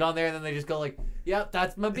fucking shit on there, and then they just go like, "Yep,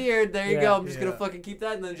 that's my beard. There you Yeah. go. I'm just gonna Yeah. fucking keep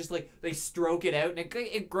that." And then just like they stroke it out, and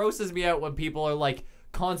it grosses me out when people are like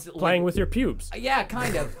constantly Playing with your pubes. Yeah,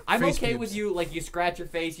 kind of. I'm Face okay pubes. with you, like you scratch your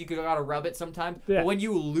face, you gotta rub it sometimes. Yeah. But when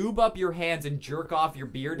you lube up your hands and jerk off your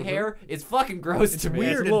beard hair, it's fucking gross to me.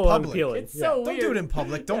 weird. It's a in little public. unappealing. It's Yeah. so Don't weird. do it in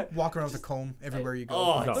public. Don't walk around with a comb everywhere you go.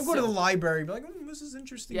 Oh, Don't it's go to so- the library and be like, this is an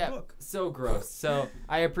interesting Yeah, book. so gross. So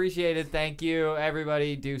I appreciate it. Thank you,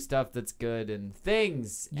 everybody. Do stuff that's good and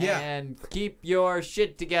things. Yeah. And keep your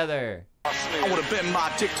shit together. I would've bent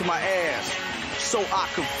my dick to my ass so I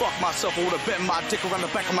could fuck myself. I would've bent my dick around the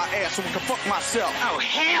back of my ass so I could fuck myself. Oh,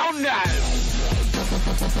 hell no!